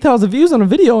like 8,000 views on a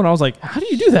video. And I was like, how do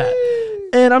you do that?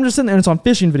 And I'm just sitting there, and it's on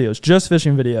fishing videos, just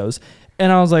fishing videos.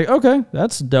 And I was like, okay,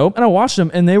 that's dope. And I watched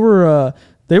them, and they were,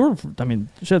 I mean,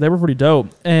 shit, they were pretty dope.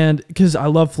 And because I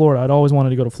love Florida, I'd always wanted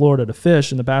to go to Florida to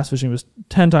fish, and the bass fishing was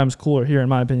 10 times cooler here, in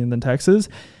my opinion, than Texas.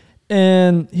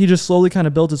 And he just slowly kind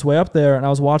of built his way up there. And I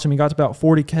was watching him. He got to about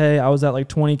 40K. I was at like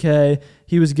 20K.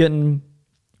 He was getting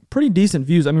pretty decent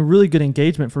views. I mean, really good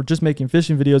engagement for just making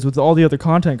fishing videos with all the other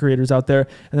content creators out there.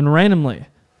 And then randomly,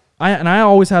 I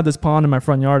always had this pond in my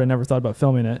front yard. I never thought about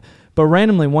filming it. But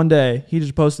randomly one day, he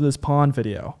just posted this pond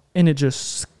video. And it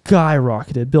just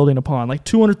skyrocketed, building a pond. Like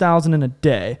 200,000 in a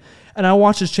day. And I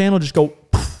watched his channel just go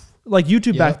poof. Like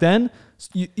YouTube back then.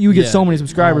 You would get so many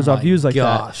subscribers off views like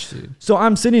that. Dude. So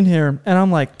I'm sitting here and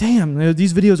I'm like, damn,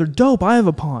 these videos are dope. I have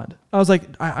a pond. I was like,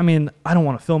 I mean, I don't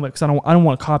want to film it because I don't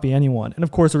want to copy anyone. And of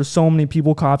course, there were so many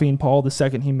people copying Paul the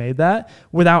second he made that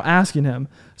without asking him.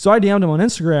 So I DM'd him on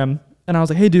Instagram and I was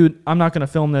like, hey, dude, I'm not going to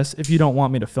film this if you don't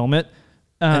want me to film it.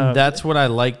 And that's what I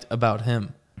liked about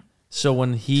him. So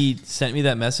when he sent me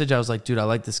that message, I was like, dude, I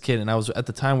like this kid. And I was at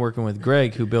the time working with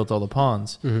Greg, who built all the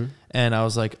ponds. And I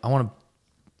was like,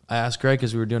 I asked Greg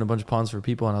because we were doing a bunch of ponds for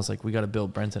people, and I was like, we got to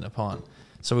build Brenton a pond.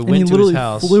 So we went to his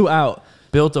house, flew out,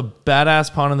 built a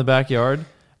badass pond in the backyard,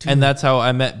 and that's how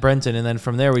I met Brenton. And then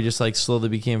from there, we just like slowly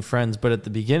became friends. But at the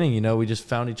beginning, you know, we just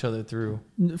found each other through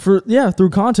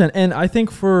content. And I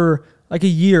think for like a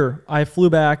year, I flew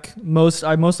back.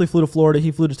 I mostly flew to Florida.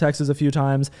 He flew to Texas a few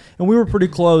times, and we were pretty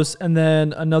close. And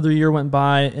then another year went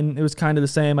by, and it was kind of the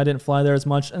same. I didn't fly there as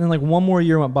much. And then like one more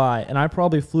year went by, and I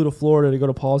probably flew to Florida to go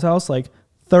to Paul's house like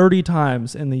 30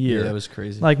 times in the year. Yeah, that was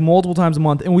crazy. Like multiple times a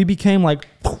month. And we became like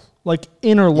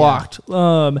interlocked.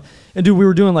 And dude, we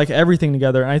were doing like everything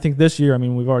together. And I think this year, I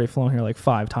mean, we've already flown here like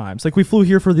 5 times. Like we flew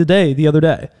here for the other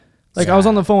day. Like I was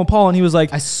on the phone with Paul and he was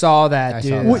like, I saw that,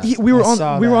 dude. We were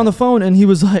on the phone and he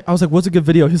was like, I was like, what's a good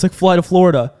video? He's like, fly to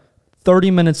Florida.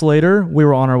 30 minutes later, we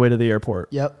were on our way to the airport.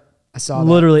 Yep. I saw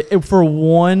that. Literally for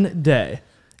one day.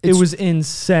 It was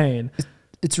insane.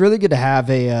 It's really good to have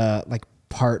a like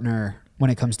partner when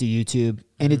it comes to YouTube,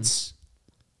 and it's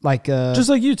like just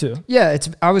like you two. Yeah,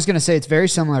 I was gonna say it's very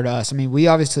similar to us. I mean, we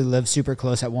obviously lived super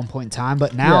close at one point in time,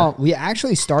 but now we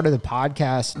actually started the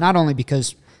podcast not only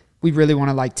because we really want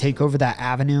to like take over that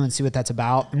avenue and see what that's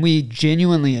about, and we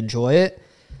genuinely enjoy it,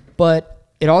 but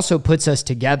it also puts us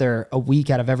together a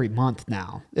week out of every month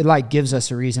now. It like gives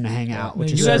us a reason to hang out.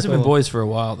 Which you guys have been boys for a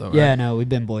while though, right? Yeah, no, we've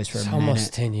been boys for a minute.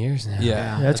 Almost 10 years now.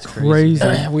 Yeah, that's crazy.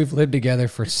 We've lived together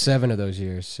for 7 of those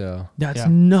years, so that's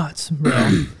nuts,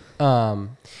 bro.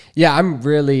 Yeah, I'm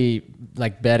really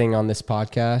like betting on this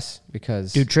podcast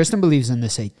because dude, Tristan believes in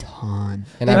this a ton,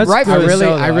 and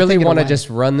I really want to just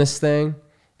run this thing,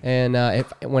 and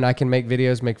when I can make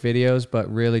videos,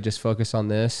 but really just focus on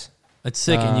this. It's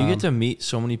sick, and you get to meet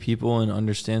so many people and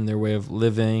understand their way of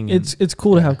living. It's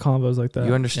cool to have combos like that.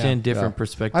 You understand different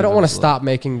perspectives. I don't want to stop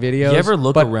making videos. You ever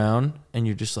look around and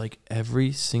you're just like,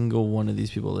 every single one of these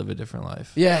people live a different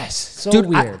life. Yes, so dude,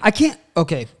 weird. I can't.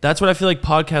 Okay, that's what I feel like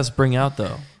podcasts bring out,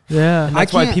 though. Yeah, and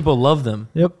that's why people love them.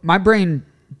 Yep, my brain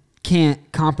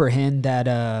can't comprehend that.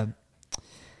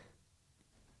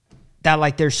 That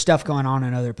like there's stuff going on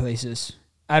in other places.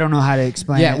 I don't know how to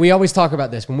explain it. Yeah, we always talk about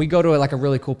this. When we go to like a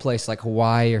really cool place like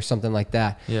Hawaii or something like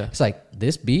that, it's like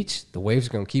this beach, the waves are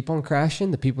going to keep on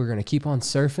crashing. The people are going to keep on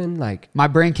surfing. Like my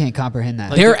brain can't comprehend that.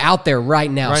 Like they're out there right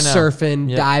now,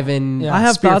 surfing, diving. I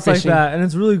have thoughts like that, and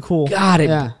it's really cool.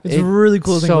 It's really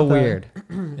cool. So weird.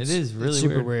 It is really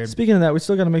super weird. Speaking of that, we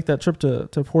still got to make that trip to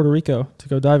Puerto Rico to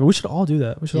go diving. We should all do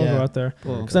that. We should all go out there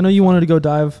because I know you wanted to go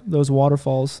dive those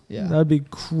waterfalls. Yeah, that'd be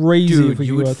crazy. Dude, if we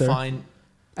could go out there.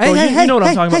 You know what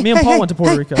I'm talking about. Me and Paul went to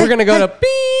Puerto Rico. We're going to go to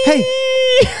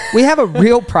we have a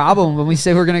real problem when we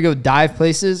say we're going to go dive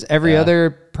places. Every other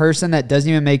person that doesn't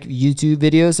even make YouTube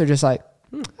videos, they're just like,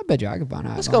 I bet you I could find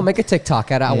out. Let's go make a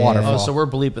TikTok out of a waterfall. Oh, so we're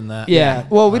bleeping that. Yeah.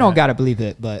 Well, we don't got to bleep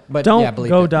it, but don't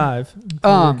go dive.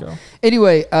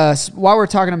 Anyway, while we're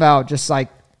talking about just like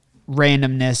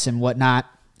randomness and whatnot,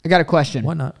 I got a question.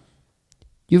 Whatnot?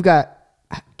 You've got,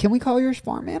 can we call yours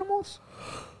farm animals?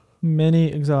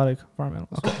 Many exotic farm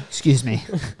animals. Okay, excuse me.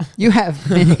 You have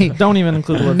many. Don't even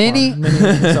include the word many, farm.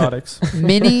 Many exotics.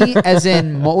 Many as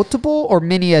in multiple or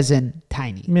many as in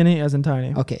tiny? Many as in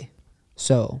tiny. Okay.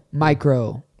 So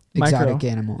micro, exotic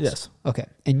animals. Yes. Okay.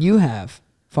 And you have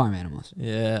farm animals.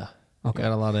 Yeah. Okay.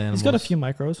 Got a lot of animals. He's got a few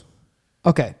micros.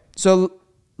 Okay. So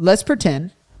let's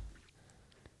pretend.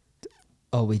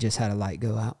 Oh, we just had a light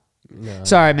go out. No.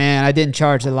 Sorry, man. I didn't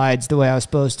charge the lights the way I was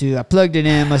supposed to. I plugged it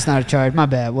in. Must not have charged. My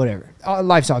bad. Whatever.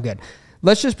 Life's all good.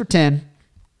 Let's just pretend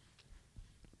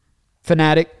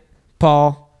Finatic,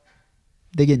 Paul,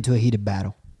 they get into a heated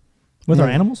battle. With our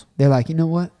animals? They're like, you know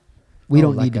what? We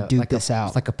don't like need to duke this out.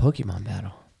 It's like a Pokemon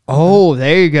battle. Oh,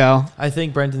 there you go. I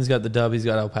think Brenton's got the dub. He's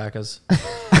got alpacas.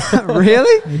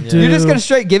 Really? Do. You're just gonna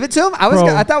straight give it to him?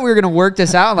 I thought we were gonna work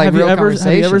this out like real conversation.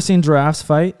 Have you ever seen giraffes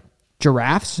fight?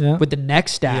 Giraffes? Yeah. With the neck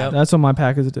stab. Yep. That's what my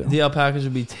packers do. The alpacas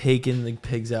would be taking the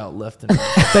pigs out left and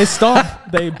right. They stomp.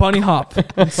 They bunny hop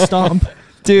and stomp.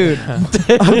 Dude.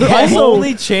 My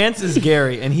only chance is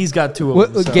Gary, and he's got 2 of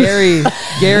them. What, so.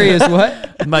 Gary is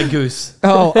what? My goose.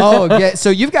 Yeah.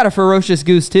 So you've got a ferocious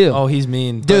goose too. Oh, he's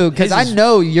mean. Dude, because I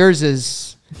know yours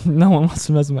is. No one wants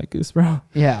to mess with my goose, bro.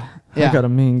 Yeah. I got a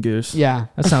mean goose. Yeah.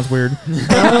 That sounds weird.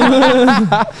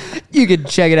 You can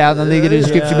check it out in the link in the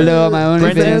description below on my own.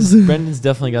 Brendan's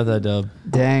definitely got that dub.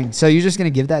 Dang. So you're just going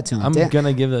to give that to him? I'm going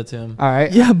to give that to him. All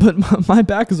right. Yeah, but my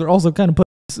backers are also kind of put.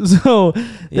 So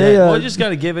they. Well, just got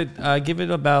to give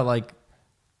it about like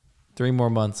 3 more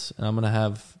months, and I'm going to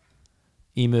have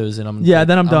emus, and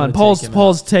then I'm done.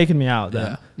 Paul's taking me out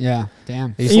then. Yeah.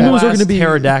 Damn. Emus are going to be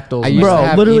pterodactyls. I used to bro,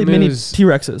 have literally mini emus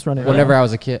T-Rexes running around. Whenever I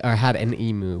was a kid, I had an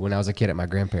emu when I was a kid at my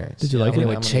grandparents. Did you like and it? it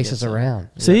would chase us around.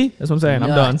 See? That's what I'm saying.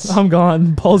 Nuts. I'm done. I'm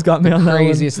gone. Paul's got me on that one.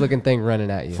 Craziest looking thing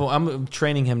running at you. Well, I'm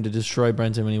training him to destroy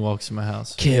Brenton when he walks in my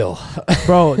house. Kill.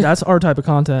 Bro, that's our type of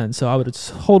content, so I would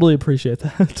totally appreciate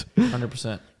that.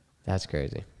 100%. That's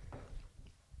crazy.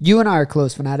 You and I are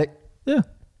close, Finatic. Yeah.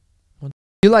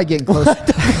 You like getting close.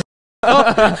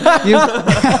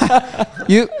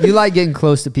 you like getting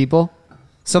close to people.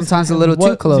 Sometimes a little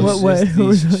too close. What way?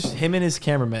 Him and his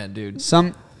cameraman, dude.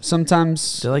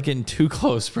 Sometimes They're like getting too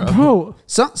close, bro. Bro.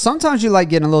 Sometimes you like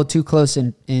getting a little too close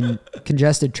in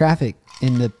congested traffic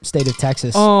in the state of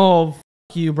Texas. Oh,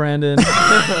 you, Brandon.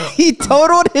 He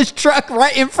totaled his truck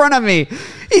right in front of me.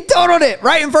 He totaled it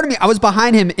right in front of me. I was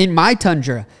behind him in my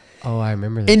Tundra. Oh, I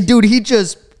remember this. And dude, he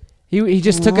just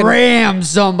took a rammed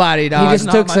somebody, dog.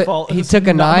 He took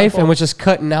a knife and was just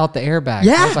cutting out the airbag.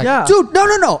 Yeah, I was like, yeah. Dude,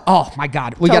 no. Oh my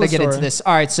God, we got to the get into story. this.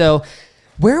 All right, so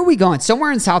where are we going?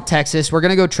 Somewhere in South Texas. We're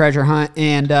gonna go treasure hunt,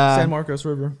 and San Marcos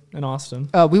River in Austin.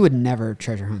 we would never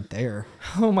treasure hunt there.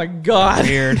 Oh my God.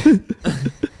 Weird.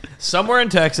 Somewhere in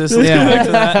Texas. Let's go back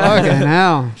to that. Okay,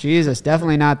 no, Jesus,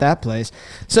 definitely not that place.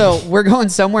 So we're going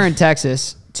somewhere in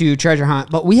Texas to treasure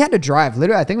hunt, but we had to drive.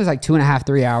 Literally, I think it was like 2.5,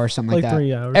 3 hours, something like that.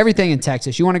 3 hours. Everything in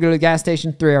Texas. You want to go to the gas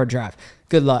station? 3 hour drive.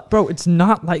 Good luck. Bro, it's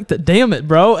not like that. Damn it,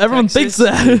 bro. Everyone Texas?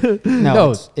 thinks that.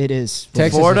 No, it is.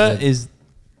 Texas Florida is.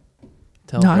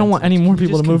 No, I don't want any more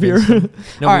people to move here. No,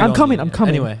 All right, I'm coming.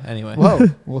 Anyway. Whoa,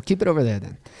 we'll keep it over there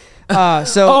then.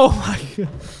 So Oh my God.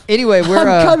 anyway, we're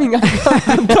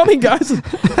I'm coming, guys.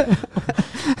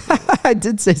 I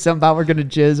did say something about we're gonna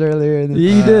jizz earlier. And then,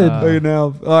 You did.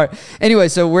 All right. Anyway,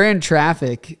 so we're in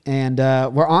traffic and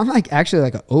we're on actually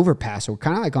like an overpass. So we're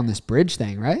kind of like on this bridge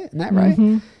thing, right? Isn't that right?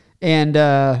 Mm-hmm. And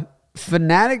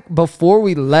Finatic, before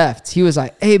we left, he was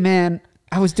like, "Hey man,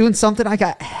 I was doing something. I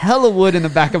got hella wood in the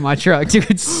back of my truck,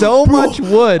 dude. So much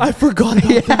wood. I forgot.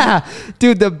 Yeah,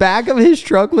 dude, the back of his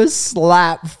truck was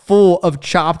slap full of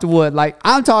chopped wood. Like,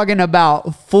 I'm talking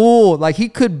about full. Like, he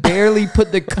could barely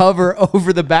put the cover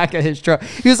over the back of his truck.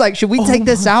 He was like, should we take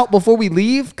this out before we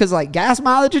leave? Because, like, gas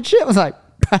mileage and shit. I was like,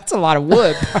 that's a lot of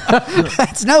wood.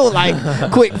 That's no, like,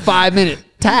 quick 5-minute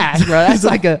task, bro. That's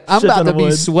like I'm about to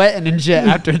be sweating and shit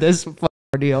after this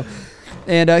ordeal.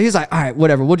 And he's like, all right,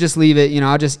 whatever. We'll just leave it. You know,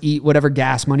 I'll just eat whatever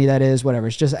gas money that is, whatever.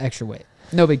 It's just extra weight.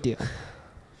 No big deal.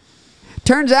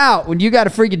 Turns out when you got a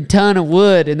freaking ton of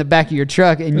wood in the back of your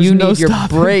truck and you need your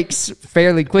brakes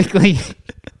fairly quickly,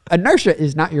 inertia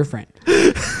is not your friend.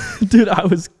 Dude, I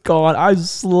was gone. I was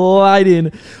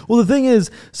sliding. Well, the thing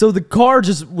is, so the car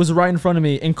just was right in front of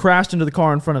me and crashed into the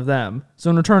car in front of them.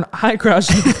 So in return, I crashed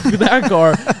into that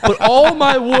car, but all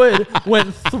my wood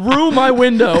went through my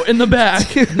window in the back.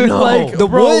 Dude, No. like, the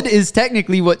wood is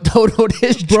technically what totaled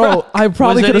his truck. Bro, I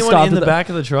probably Was could have anyone stopped in the at back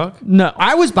of the truck? No.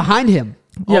 I was behind him.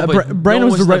 Yeah, but Brandon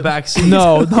no was one the in the back seat.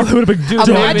 No, that would have been dude.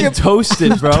 They Imagine- have been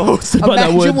toasted, bro. Toasted by that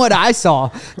Imagine wood. what I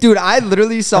saw. Dude, I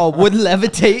literally saw wood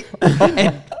levitate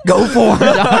and go for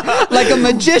it. Like a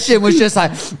magician was just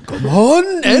like, come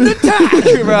on and attack,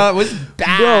 bro. It was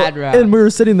bad, bro. And we were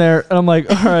sitting there, and I'm like,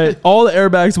 all right, all the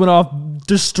airbags went off,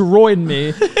 destroyed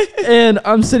me. And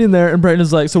I'm sitting there, and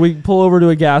Brandon's like, so we pull over to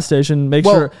a gas station, make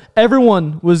sure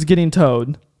everyone was getting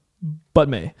towed. but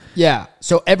me. Yeah.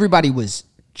 So everybody was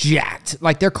jacked.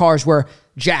 Like their cars were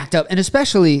jacked up. And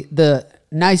especially the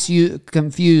nice,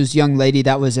 confused young lady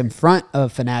that was in front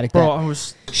of Finatic. Bro,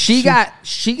 she got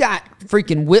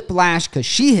freaking whiplash because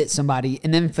she hit somebody.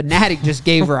 And then Finatic just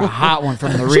gave her a hot one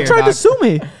from the rear. She tried to sue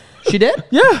me. She did?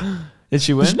 Yeah. Did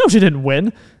she win? No, she didn't win.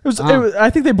 It was, I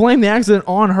think they blamed the accident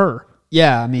on her.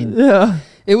 Yeah. I mean, yeah.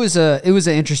 It was an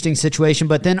interesting situation.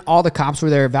 But then all the cops were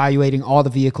there evaluating all the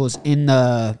vehicles in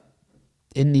the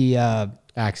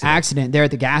accident there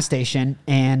at the gas station.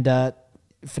 And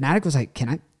Finatic was like,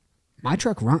 my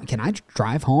truck run? Can I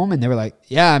drive home? And they were like,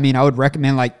 yeah, I mean, I would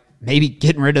recommend like maybe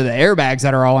getting rid of the airbags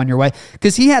that are all on your way.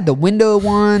 Because he had the window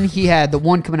one. He had the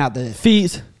one coming out the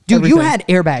feet. Dude, everything. you had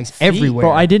airbags everywhere.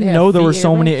 Bro, I didn't know there were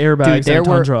so many airbags in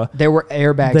Tundra. There were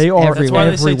airbags they are everywhere. That's why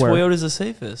they say everywhere. Toyota's the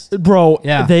safest. Bro,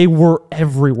 Yeah. they were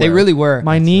everywhere. They really were.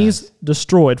 My knees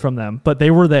destroyed from them, but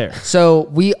they were there. So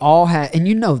we all had, and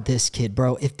you know this kid,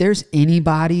 bro. If there's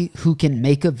anybody who can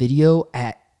make a video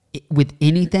with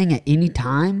anything at any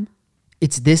time,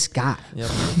 it's this guy.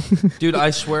 Yep. Dude,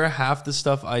 I swear half the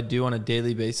stuff I do on a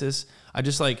daily basis, I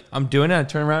just like, I'm doing it, I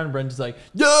turn around and Brendan's like,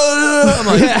 yeah. I'm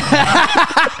like,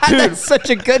 dude. That's such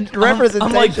a good representation.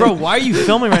 I'm like, bro, why are you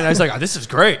filming right now? He's like, oh, this is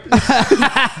great.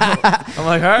 I'm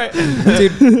like, all right.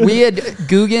 Dude, we had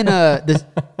Guggen,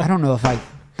 I don't know if I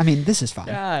mean, this is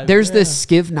fine. There's this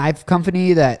Skiv knife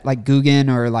company that like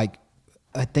Guggen or like,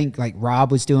 I think like Rob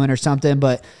was doing or something,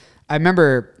 but I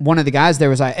remember one of the guys there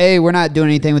was like, hey, we're not doing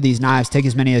anything with these knives. Take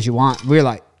as many as you want. We were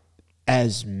like,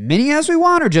 as many as we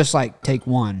want or just like take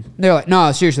one? They're like,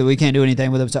 no, seriously, we can't do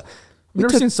anything with them. So I've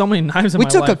never seen so many knives in my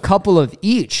life. We took a couple of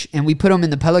each and we put them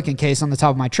in the Pelican case on the top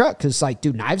of my truck because like,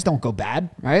 dude, knives don't go bad,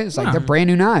 right? It's like they're brand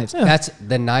new knives. Yeah. That's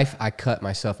the knife I cut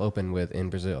myself open with in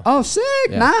Brazil. Oh, sick.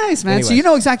 Yeah. Nice, man. Anyways, so you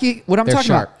know exactly what I'm talking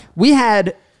sharp.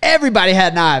 about. Everybody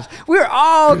had knives. We were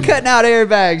all cutting out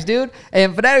airbags, dude.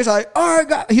 And Fanatic's like, all right,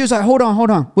 guys. He was like, hold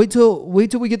on. Wait till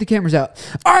we get the cameras out.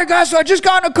 All right, guys, so I just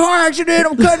got in a car accident.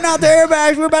 I'm cutting out the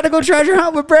airbags. We're about to go treasure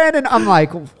hunt with Brandon. I'm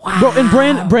like, wow. Bro, and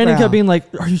Brandon kept being like,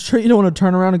 are you sure you don't want to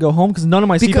turn around and go home? Because none of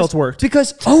my seatbelts worked.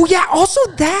 Because, oh, yeah, also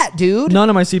that, dude. None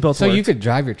of my seatbelts worked. So you could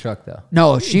drive your truck, though.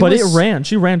 No, it ran.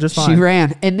 She ran just fine. She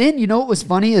ran. And then, you know what was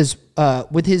funny is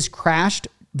with his crashed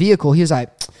vehicle, he was like,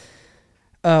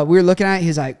 we were looking at it.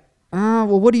 He's like,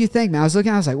 well, what do you think, man? I was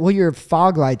like, well, your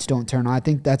fog lights don't turn on. I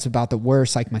think that's about the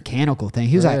worst, like, mechanical thing.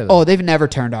 He was like, oh, they've never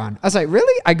turned on. I was like,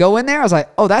 really? I go in there. I was like,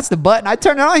 oh, that's the button. I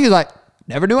turned it on. He was like,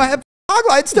 never knew I had fog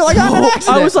lights till I got in an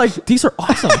accident. I was like, these are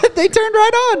awesome. They turned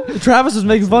right on. Travis was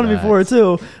making fun of me for it,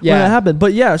 too, when that happened.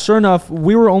 But, yeah, sure enough,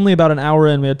 we were only about an hour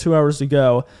in. We had 2 hours to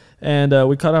go. And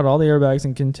we cut out all the airbags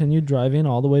and continued driving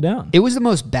all the way down. It was the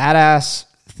most badass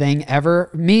thing ever.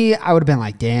 Me, I would have been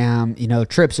like, damn,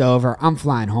 trip's over. I'm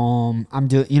flying home. I'm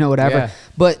doing, whatever. Yeah.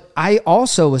 But I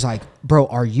also was like, bro,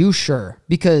 are you sure?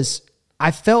 Because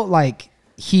I felt like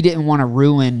he didn't want to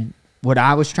ruin what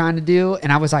I was trying to do.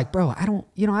 And I was like, bro, I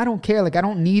don't care. Like, I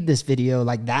don't need this video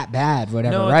like that bad,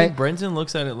 whatever, no, right? I think Brenton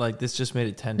looks at it like this just made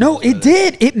it 10 No, it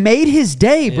did. It made his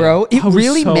day, bro. It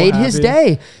really made his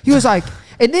day. He was like,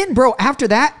 and then, bro, after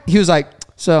that, he was like,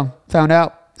 so found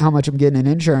out how much I'm getting in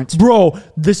insurance. Bro,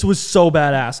 this was so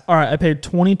badass. All right, I paid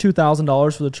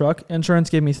 $22,000 for the truck. Insurance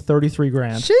gave me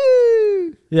 $33,000.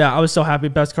 Shoo. Yeah, I was so happy.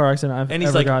 Best car accident I've and he's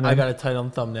ever like, gotten. I got a title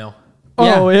and thumbnail.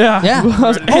 Oh, yeah. Yeah.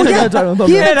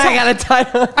 I got a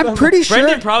title. I'm pretty sure.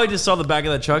 Brendan probably just saw the back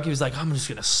of the truck. He was like, I'm just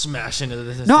going to smash into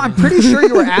this. No, I'm pretty sure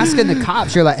you were asking the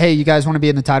cops. You're like, hey, you guys want to be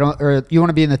in the title or you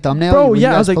want to be in the thumbnail? Bro, you yeah.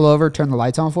 guys I was like, pull over, turn the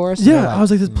lights on for us? Yeah. I was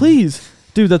like, please.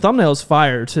 Dude, the thumbnail's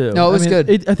fire, too. No, it was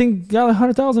good. I think got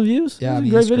 100,000 views. Yeah,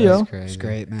 it was a great video. It's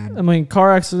great, man. I mean,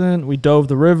 car accident. We dove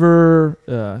the river.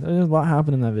 There's a lot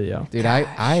happened in that video. Dude,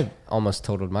 I almost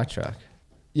totaled my truck.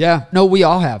 Yeah. No, we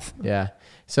all have. Yeah.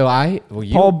 So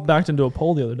Paul backed into a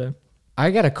pole the other day.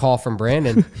 I got a call from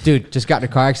Brandon. Dude, just got in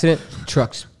a car accident.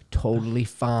 Truck's totally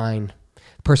fine.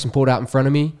 Person pulled out in front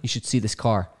of me. You should see this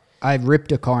car. I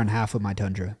ripped a car in half with my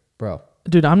Tundra. Bro.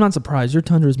 Dude, I'm not surprised. Your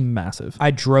Tundra is massive. I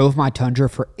drove my Tundra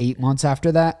for 8 months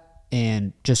after that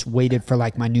and just waited for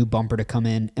like my new bumper to come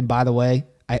in. And by the way,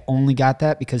 I only got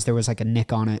that because there was like a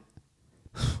nick on it.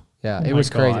 Yeah, it was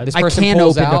crazy. This I person can't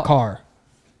pulls open out, the car.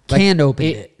 like, Can't open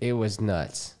it. It was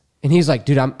nuts. And he's like,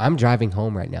 dude, I'm driving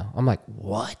home right now. I'm like,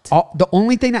 what? The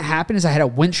only thing that happened is I had a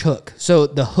winch hook. So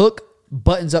the hook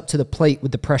buttons up to the plate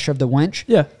with the pressure of the winch.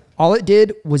 Yeah. All it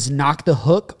did was knock the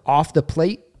hook off the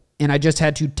plate, and I just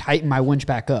had to tighten my winch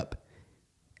back up.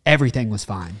 Everything was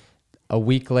fine. A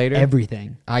week later,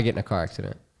 everything. I get in a car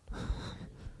accident.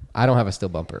 I don't have a steel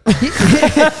bumper.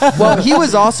 Well, he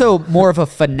was also more of a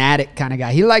Finatic kind of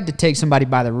guy. He liked to take somebody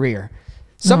by the rear.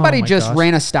 Somebody my just gosh.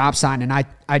 ran a stop sign, and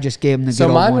I just gave him the So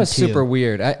good old mine 1-2. was super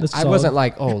weird. I wasn't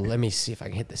like, oh, let me see if I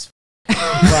can hit this.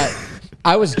 But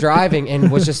I was driving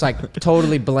and was just like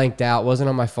totally blanked out. Wasn't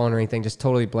on my phone or anything, just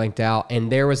totally blanked out.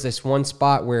 And there was this one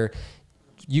spot where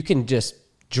you can just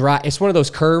drive. It's one of those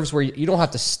curves where you don't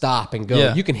have to stop and go.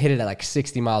 Yeah. You can hit it at like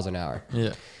 60 miles an hour.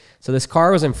 Yeah. So this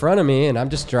car was in front of me, and I'm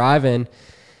just driving.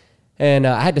 And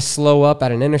I had to slow up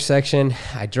at an intersection.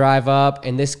 I drive up,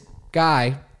 and this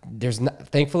guy,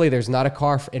 thankfully there's not a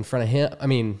car in front of him. I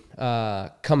mean,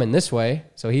 coming this way.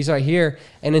 So he's right here.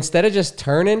 And instead of just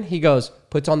turning, he goes,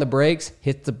 puts on the brakes,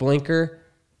 hits the blinker,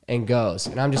 and goes.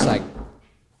 And I'm just like,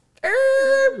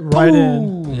 Right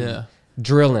in. Yeah.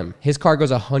 drill him. His car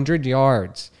goes 100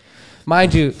 yards.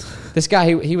 Mind you, this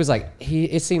guy, he was like,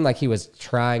 it seemed like he was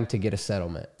trying to get a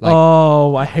settlement. Like,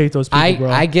 Oh, I hate those people,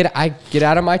 bro. I get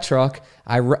out of my truck.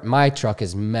 My truck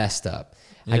is messed up.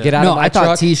 I get out No, of my I thought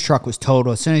truck. T's truck was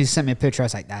total. As soon as he sent me a picture, I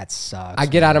was like, that sucks. I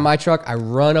get out of my truck. I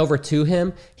run over to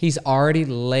him. He's already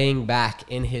laying back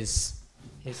in his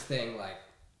thing, like.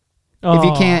 If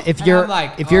you Oh. can't, if And you're I'm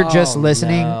like, if you're just oh,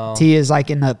 listening, no. T is like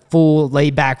in the full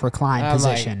laid back recline I'm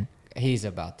position. like, he's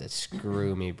about to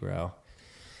screw me, bro.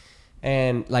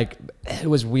 And like, it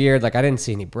was weird. Like, I didn't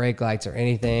see any brake lights or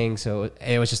anything, so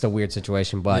it was just a weird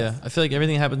situation. But Yeah. I feel like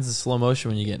everything happens in slow motion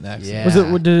when you get in an accident.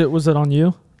 yeah, Was it on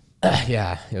you?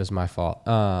 yeah, it was my fault.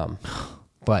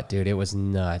 But dude, it was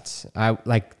nuts. I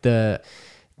like the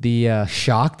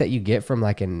shock that you get from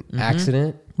like an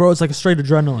accident. Bro, it's like a straight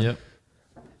adrenaline. Yep.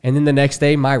 And then the next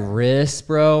day, my wrist,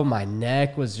 bro, my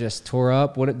neck was just tore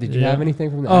up. What did you Yeah. have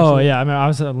anything from the Oh, accident? yeah. I mean, I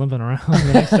was limping around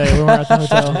the next day. We weren't at the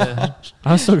hotel.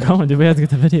 I was still going, dude. We had to get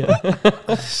the video.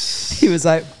 He was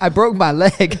like, I broke my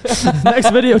leg. Next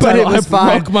video But title, it was I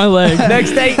fine. broke my leg. Next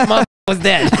day, my was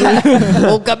dead.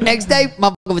 Woke up next day,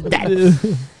 motherfucker was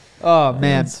dead. Oh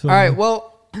man! That's All right, funny. well,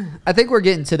 I think we're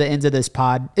getting to the end of this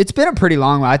pod. It's been a pretty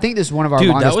long one. I think this is one of our Dude,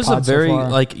 longest that was a pods so very far.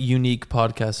 like unique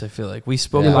podcast. I feel like we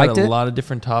spoke You about liked a it? lot of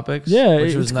different topics. Yeah, which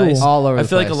it's was cool. nice. All over I the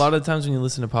feel like a place. lot of the times when you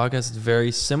listen to podcasts, it's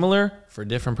very similar for a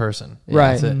different person.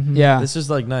 Right. That's it. Yeah. This is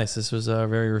like nice. This was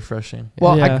very refreshing.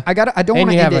 Well, Yeah. I don't And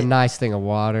want you to have end a it. nice thing of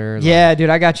water. Yeah, dude,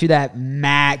 I got you that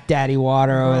Mac Daddy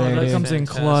water over there, that dude. comes in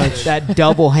Fantastic. clutch. That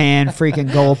double hand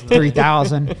freaking Gold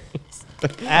 3000. my.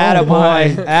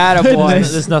 Attaboy. Attaboy.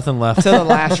 There's nothing left. To the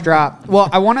last drop. Well,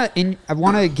 I want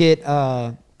to get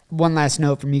one last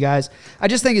note from you guys. I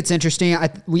just think it's interesting.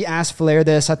 We asked Flair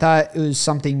this. I thought it was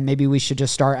something maybe we should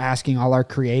just start asking all our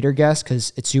creator guests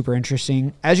because it's super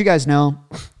interesting. As you guys know,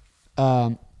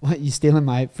 what, you stealing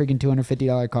my freaking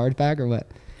 $250 card back or what?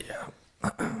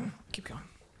 Keep going.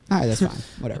 All right, that's fine.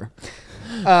 Whatever.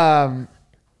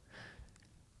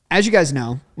 As you guys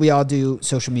know, we all do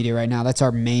social media right now. That's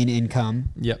our main income.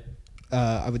 Yep.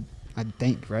 I'd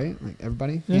think, right? Like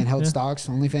everybody? Yeah, Handheld yeah. stocks,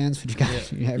 OnlyFans, what you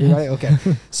got? Yeah. Everybody? Okay.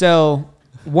 So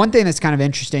one thing that's kind of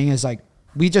interesting is like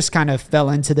we just kind of fell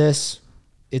into this.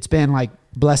 It's been like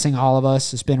blessing all of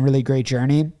us. It's been a really great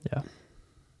journey.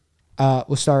 Yeah.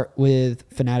 We'll start with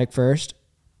Finatic first.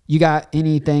 You got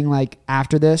anything like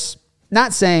after this?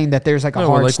 Not saying that there's like a No,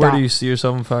 hard like stop. where do you see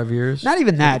yourself in 5 years? Not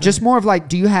even that. Just more of like,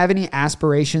 do you have any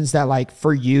aspirations that like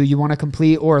for you want to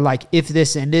complete, or like if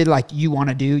this ended, like you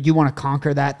want to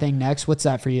conquer that thing next? What's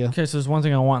that for you? Okay, so there's one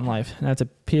thing I want in life, and that's a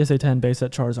PSA 10 base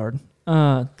at Charizard.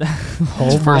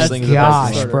 First thing is the best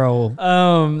Gosh, starter.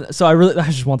 bro. So I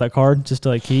just want that card just to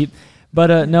like keep.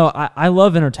 But no, I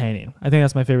love entertaining. I think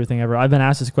that's my favorite thing ever. I've been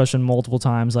asked this question multiple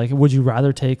times. Like, would you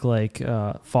rather take like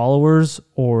followers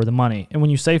or the money? And when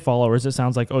you say followers, it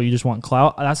sounds like, oh, you just want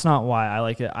clout. That's not why I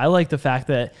like it. I like the fact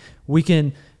that we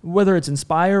can, whether it's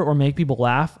inspire or make people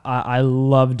laugh, I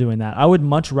love doing that. I would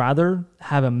much rather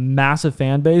have a massive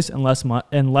fan base and less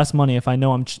money if I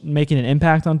know I'm making an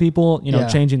impact on people, Yeah.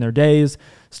 changing their days,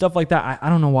 stuff like that. I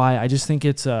don't know why. I just think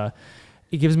it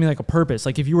gives me like a purpose.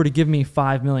 Like if you were to give me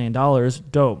 $5 million,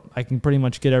 dope, I can pretty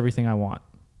much get everything I want.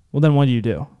 Well, then what do you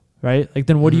do? Right? Like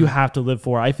then what do you have to live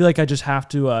for? I feel like I just have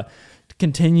to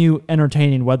continue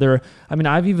entertaining,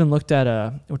 I've even looked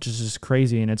at which is just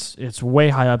crazy and it's way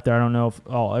high up there. I don't know if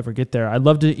I'll ever get there. I'd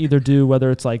love to either do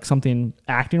whether it's like something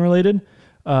acting related,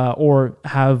 or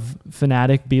have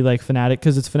Finatic be like Finatic,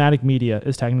 because it's Finatic Media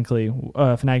is technically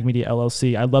Finatic Media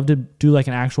LLC. I'd love to do like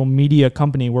an actual media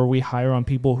company where we hire on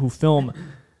people who film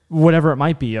whatever it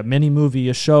might be, a mini movie,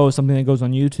 a show, something that goes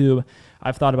on YouTube.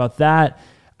 I've thought about that.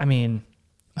 I mean,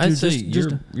 I'd dude, say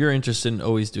just- you're interested in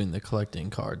always doing the collecting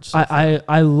cards.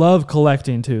 I love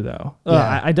collecting too, though.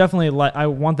 Yeah. I definitely I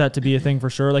want that to be a thing for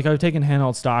sure. Like I've taken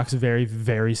handheld stocks very,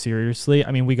 very seriously.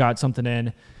 I mean, we got something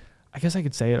in. I guess I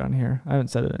could say it on here. I haven't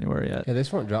said it anywhere yet. Yeah,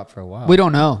 this won't drop for a while. We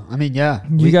don't know. I mean, yeah.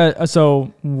 We got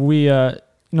so we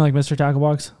you know, like Mr. Tackle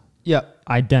Box, Yep.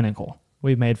 identical.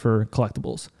 We've made for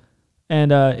collectibles,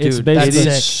 and it's Dude, basically it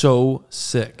is so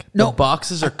sick. No, the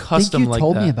boxes are I custom think you like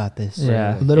told that. me about this.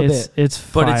 yeah, A little it's, bit.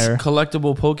 It's But fire. it's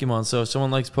collectible Pokemon. So if someone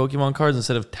likes Pokemon cards,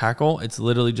 instead of tackle, it's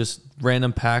literally just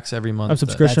random packs every month. A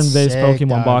subscription-based That's sick,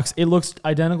 Pokemon dog. box. It looks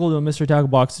identical to a Mr. Tackle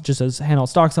Box. It just has handheld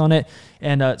stocks on it,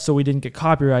 and so we didn't get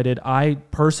copyrighted. I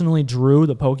personally drew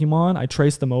the Pokemon. I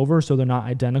traced them over so they're not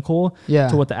identical Yeah.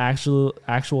 to what the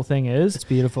actual thing is. It's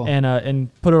beautiful. And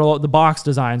put it all. The box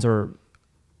designs are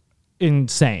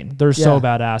insane. They're so Yeah.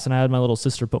 badass. And I had my little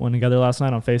sister put one together last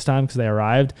night on FaceTime because they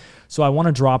arrived. So I want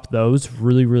to drop those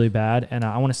really, really bad, and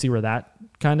I want to see where that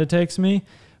kind of takes me.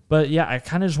 But yeah, I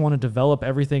kind of just want to develop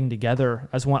everything together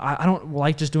as one. I don't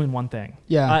like just doing one thing.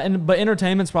 Yeah. But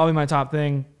entertainment's probably my top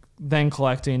thing. Then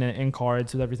collecting and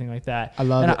cards and everything like that. I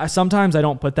love and it. Sometimes I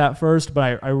don't put that first,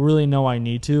 but I really know I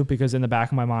need to, because in the back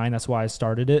of my mind, that's why I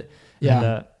started it. Yeah.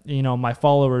 And, you know, my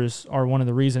followers are one of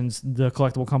the reasons the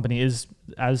collectible company is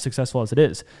as successful as it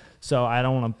is. So I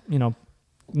don't want to, you know,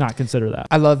 not consider that.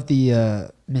 I love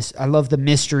the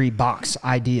mystery box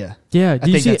idea. Yeah. Do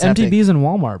you think see that's epic. MTBs in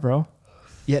Walmart, bro?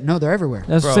 Yeah, no, they're everywhere.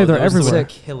 That's Bro, to say they're those everywhere. look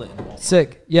kill it in Walmart.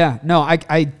 Sick. Yeah. No,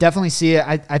 I definitely see it.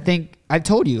 I think I've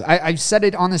told you. I've said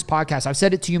it on this podcast. I've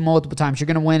said it to you multiple times. You're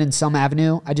going to win in some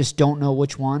avenue. I just don't know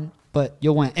which one, but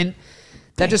you'll win. And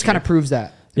that just kind of proves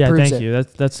that. It Yeah, proves thank it. you.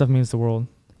 That stuff means the world.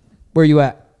 Where you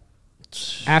at?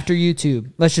 After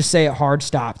YouTube. Let's just say it hard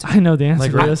stopped. I know the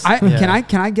answer Like, to this. Yeah.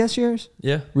 Can I guess yours?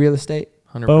 Yeah, Real estate.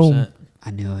 100%. Boom. I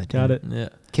knew it. Got dude. it. Yeah,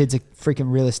 Kid's a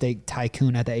freaking real estate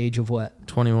tycoon at the age of what?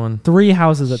 21. 3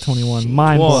 houses at 21.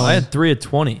 Mind Well, blowing. I had 3 at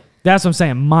 20. That's what I'm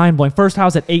saying. Mind blowing. First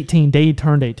house at 18. Day he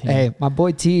turned 18. Hey, my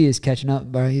boy T is catching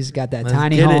up, bro. He's got that Let's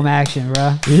tiny get home it. action,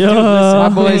 bro. Yeah. My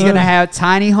boy's gonna have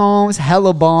tiny homes,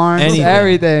 hella barns,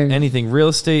 everything. Anything. Real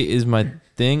estate is my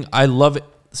thing. I love it.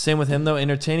 Same with him though.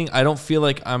 Entertaining. I don't feel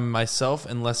like I'm myself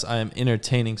unless I am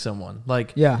entertaining someone.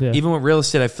 Like Yeah. even with real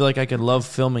estate, I feel like I could love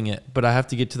filming it, but I have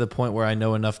to get to the point where I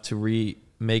know enough to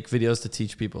make videos to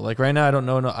teach people. Like right now, I don't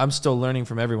know. I'm still learning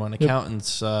from everyone.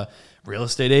 Accountants, real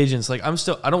estate agents. Like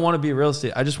I don't want to be real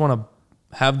estate. I just want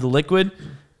to have the liquid,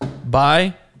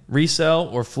 buy, resell,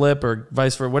 or flip, or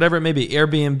vice versa, whatever it may be.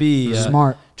 Airbnb.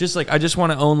 Smart. Just like I just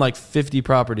want to own like 50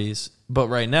 properties. But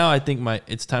right now I think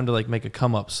it's time to like make a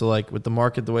come up. So like with the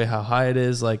market the way how high it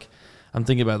is, like I'm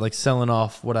thinking about like selling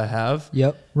off what I have,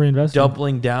 Yep. Reinvest.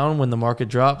 doubling down when the market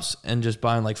drops, and just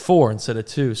buying like 4 instead of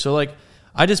 2. So like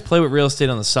I just play with real estate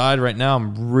on the side. Right now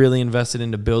I'm really invested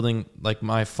into building like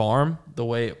my farm the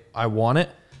way I want it.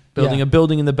 Building Yeah. a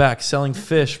building in the back, selling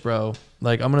fish, bro.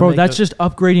 Like I'm gonna Bro, make that's just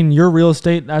upgrading your real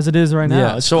estate as it is right now.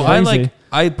 yeah. It's So crazy.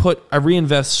 I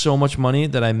reinvest so much money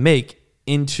that I make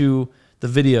into the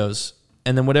videos,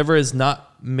 and then whatever is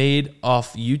not made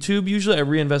off YouTube, usually I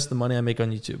reinvest the money I make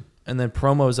on YouTube, and then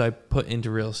promos I put into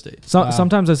real estate.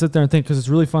 Sometimes I sit there and think, because it's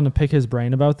really fun to pick his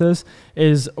brain about this,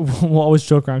 is we'll always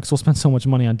joke around because we'll spend so much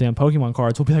money on damn Pokemon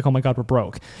cards. We'll be like, oh my God, we're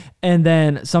broke. And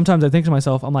then sometimes I think to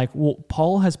myself, I'm like, well,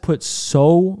 Paul has put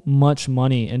so much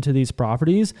money into these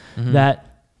properties that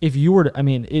if you were to, I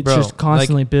mean, it's Bro, just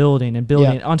constantly building and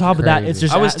building. Yeah. On top of that, it's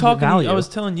just I was value. I was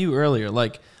telling you earlier,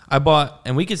 like I bought,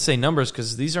 and we could say numbers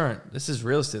because this is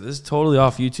real estate. This is totally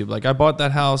off YouTube. Like I bought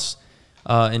that house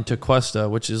in Tequesta,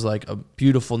 which is like a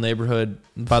beautiful neighborhood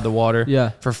by the water. Yeah.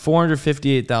 For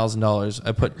 $458,000.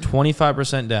 I put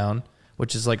 25% down,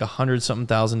 which is like $100-something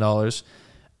thousand,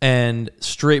 and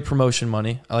straight promotion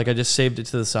money. Like I just saved it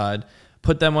to the side.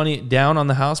 Put that money down on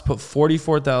the house. Put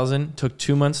 $44,000. Took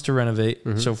 2 months to renovate.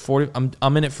 So 40.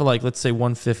 I'm in it for like, let's say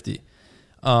 $150.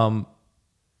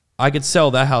 I could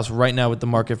sell that house right now with the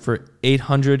market for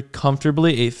 $800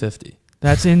 comfortably, $850.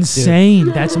 That's insane.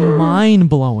 That's mind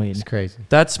blowing. It's crazy.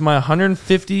 That's my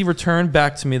 $150 return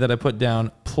back to me that I put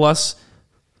down plus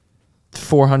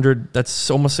 $400. That's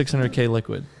almost $600K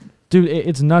liquid. Dude,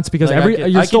 it's nuts because Like, I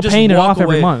you're could still just paying it walk off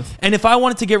every away. month. And if I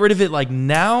wanted to get rid of it like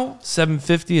now,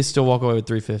 $750, I still walk away with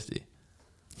 $350,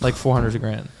 like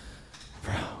 $400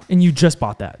 And you just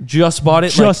bought that. Just bought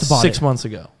it Just like bought 6 it. months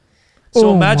ago. So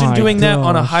Oh imagine my doing that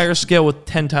on a gosh. higher scale with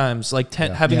 10 times, like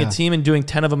 10, having Yeah. a team and doing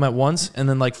 10 of them at once, and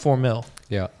then like $4 million.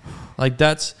 Yeah. Like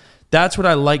that's what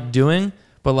I like doing,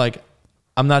 but like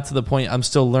I'm not to the point. I'm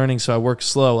still learning, so I work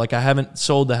slow. Like I haven't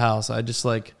sold the house. I just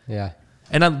like, Yeah.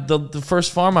 and the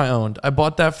first farm I owned, I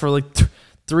bought that for like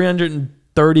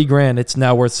 $330,000. It's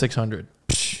now worth $600.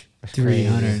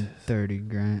 330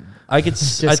 grand. I could.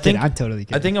 Just I kidding. think. I'm totally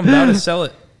kidding. I think I'm about to sell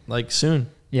it like soon.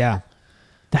 Yeah.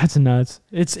 That's nuts.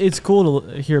 It's cool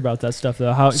to hear about that stuff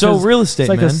though. How So 'cause real estate, it's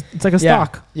like man. it's like a Yeah.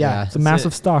 stock. Yeah. It's a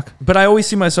massive stock. But I always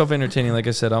see myself entertaining. Like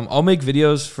I said, I'll make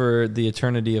videos for the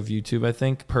eternity of YouTube. I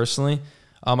think personally,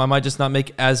 I might just not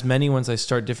make as many once I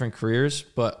start different careers,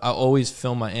 but I always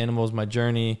film my animals, my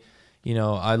journey. You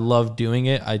know, I love doing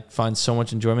it. I find so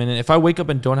much enjoyment. And if I wake up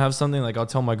and don't have something, like I'll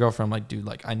tell my girlfriend, I'm like, dude,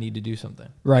 like I need to do something.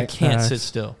 Right. I can't sit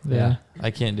still. Yeah.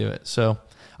 I can't do it. So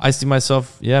I see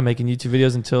myself, making YouTube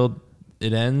videos until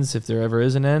it ends, if there ever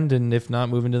is an end, and if not,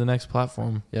 moving to the next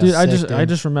platform. Yeah, dude, I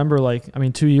just remember, like, I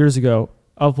mean, 2 years ago,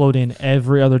 uploading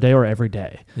every other day or every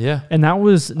day. Yeah. And that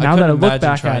was, now that I look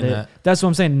back at it, that. that's what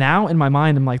I'm saying. Now in my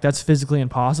mind, I'm like, that's physically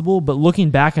impossible. But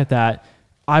looking back at that,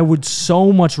 I would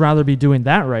so much rather be doing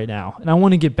that right now. And I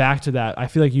want to get back to that. I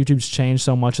feel like YouTube's changed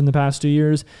so much in the past 2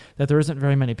 years that there isn't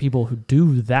very many people who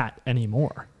do that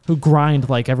anymore, who grind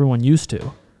like everyone used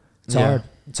to. It's hard.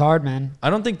 It's hard, man. I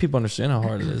don't think people understand how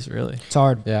hard it is, really. It's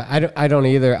hard. Yeah, I don't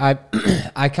either.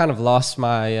 I kind of lost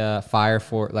my fire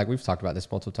for, like we've talked about this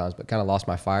multiple times, but kind of lost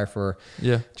my fire for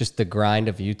just the grind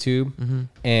of YouTube.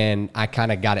 And I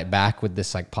kind of got it back with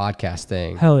this like podcast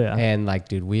thing. Hell yeah. And like,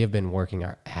 dude, we have been working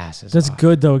our asses That's off.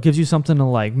 good though. It gives you something to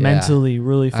like mentally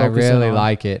really focus on. I really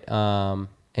like it. And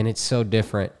it's so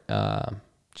different.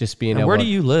 Just being able. Where do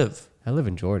you live? I live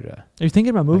in Georgia. Are you thinking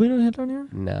about moving down here?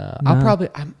 No.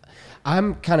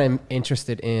 I'm kind of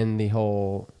interested in the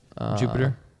whole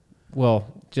Jupiter. Well,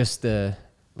 just the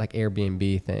like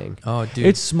Airbnb thing. Oh, dude,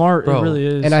 It's smart. Bro. It really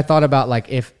is. And I thought about like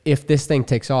if this thing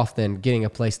takes off, then getting a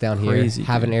place down Crazy, here,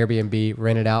 have an Airbnb,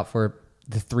 rent it out for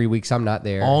the 3 weeks I'm not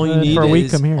there. all you need for a week,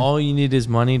 is come here. all you need is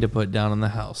money to put down on the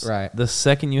house. Right. The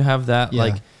second you have that,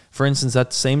 like for instance,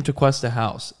 that same Tequesta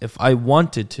house. If I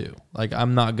wanted to, like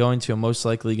I'm not going to. I'm most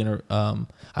likely gonna.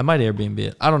 I might Airbnb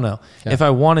it. I don't know. Yeah. If I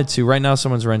wanted to, right now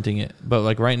someone's renting it. But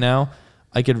like right now,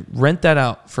 I could rent that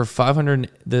out for 500.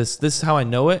 This is how I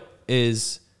know it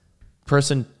is.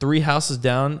 Person 3 houses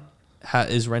down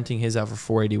is renting his out for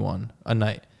 $481 a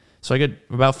night. So I get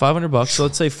about $500. So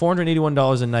let's say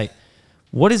 $481 a night.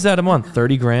 What is that a month?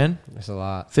 30 grand? That's a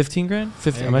lot. 15 grand?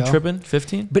 15, am I tripping?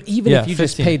 15? But even if you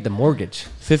just 15. paid the mortgage,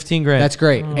 15 grand. that's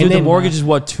great. Dude, the mortgage is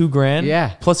what, 2 grand?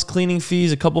 Yeah. Plus cleaning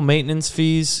fees, a couple maintenance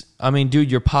fees. I mean,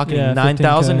 dude, you're pocketing Yeah,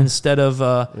 9,000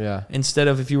 15K. instead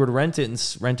of if you were to rent it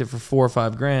and rent it for 4 or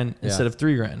 5 grand instead of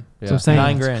 3 grand. So I'm saying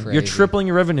 9 That's grand. crazy. You're tripling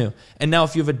your revenue. And now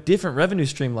if you have a different revenue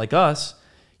stream like us,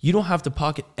 you don't have to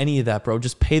pocket any of that, bro.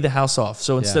 Just pay the house off.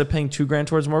 So instead of paying 2 grand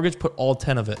towards mortgage, put all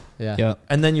 10 of it. Yeah.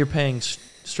 And then you're paying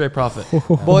straight profit.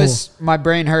 Boys, my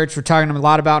brain hurts. We're talking a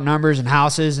lot about numbers and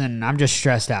houses, and I'm just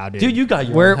stressed out, dude. Dude, you got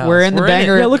your We're- own house. we're in the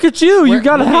Banger- yeah, look at you. You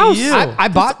got a look at house. you. I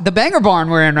bought the Banger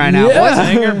Barn we're in right now. Yeah. Boys.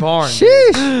 Banger barn.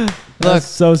 Sheesh. That's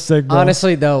so sick, bro.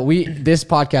 Honestly, though, this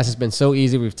podcast has been so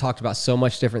easy. We've talked about so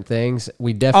much different things.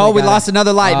 We definitely. Oh, we lost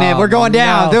another light, man. We're going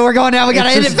down. no. Dude, we're going down. We got to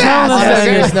end it just telling fast. us On a that.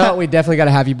 serious note, we definitely got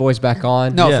to have you boys back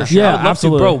on. No, for sure. Yeah, I would love to,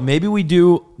 absolutely. bro. Maybe we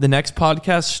do the next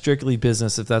podcast strictly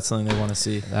business if that's something they want to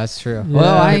see. That's true.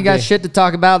 Well, I ain't got shit to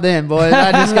talk about then, boys.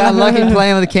 I just got lucky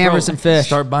playing with the cameras Bro, and fish.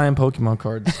 Start buying Pokemon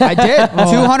cards. I did.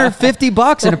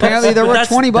 $250, and apparently there were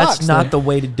That's- $20. That's not the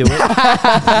way to do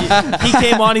it. he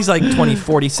came on. He's like 20,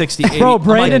 40, 60, 80. Bro, I'm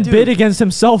Brandon like, bid against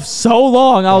himself so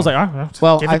long. I was like,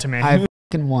 Well, give I, it to me. I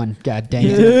fucking won. God dang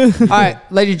it. All right,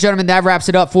 ladies and gentlemen, that wraps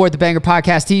it up for the Banger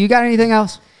Podcast. T, you got anything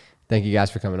else? Thank you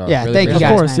guys for coming on. Yeah, thank you of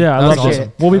guys, appreciate course, man. yeah. I That love was it.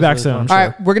 awesome. We'll be back really soon. fun. I'm All sure.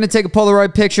 right, we're going to take a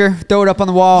Polaroid picture, throw it up on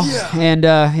the wall, and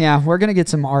we're going to get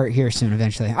some art here soon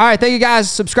eventually. All right, thank you guys.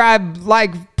 Subscribe,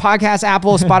 like, podcast,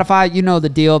 Apple, Spotify. You know the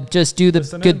deal. Just do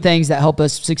the good things that help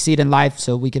us succeed in life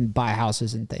so we can buy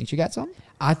houses and things. You got something?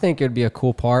 I think it'd be a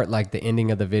cool part. Like the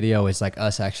ending of the video is like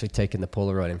us actually taking the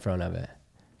Polaroid in front of it.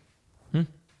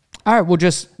 All right, we'll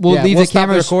Yeah, leave we'll the stop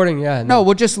cameras. recording. Yeah. No,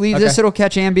 we'll just leave this. Okay. It'll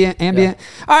catch ambient. Yeah.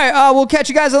 All right, we'll catch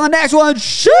you guys on the next one.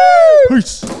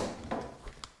 Peace.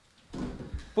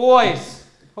 Boys,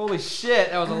 holy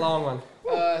shit, that was a long one.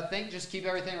 I think just keep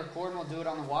everything recording. We'll do it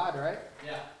on the wide, right?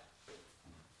 Yeah.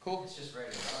 Cool. It's just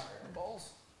ready to rock. Balls.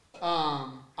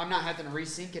 I'm not having to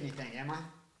resync anything, am I?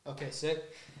 Okay, sick.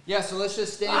 Yeah, so let's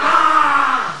just stand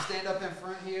up in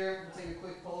front here. We'll take a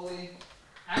quick pulley.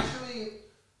 Actually,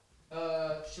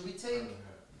 should we take?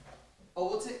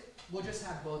 Oh, we'll just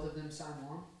have both of them sign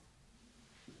one.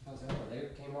 How's that one?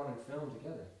 They came on and filmed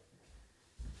together.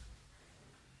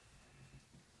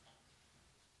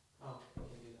 Oh, we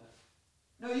can do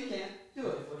that. No, you can't. Do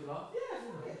it. Flip it off?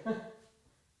 Yeah.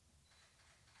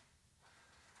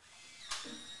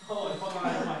 Oh, it's on my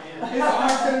hand. His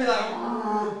arm's gonna be like.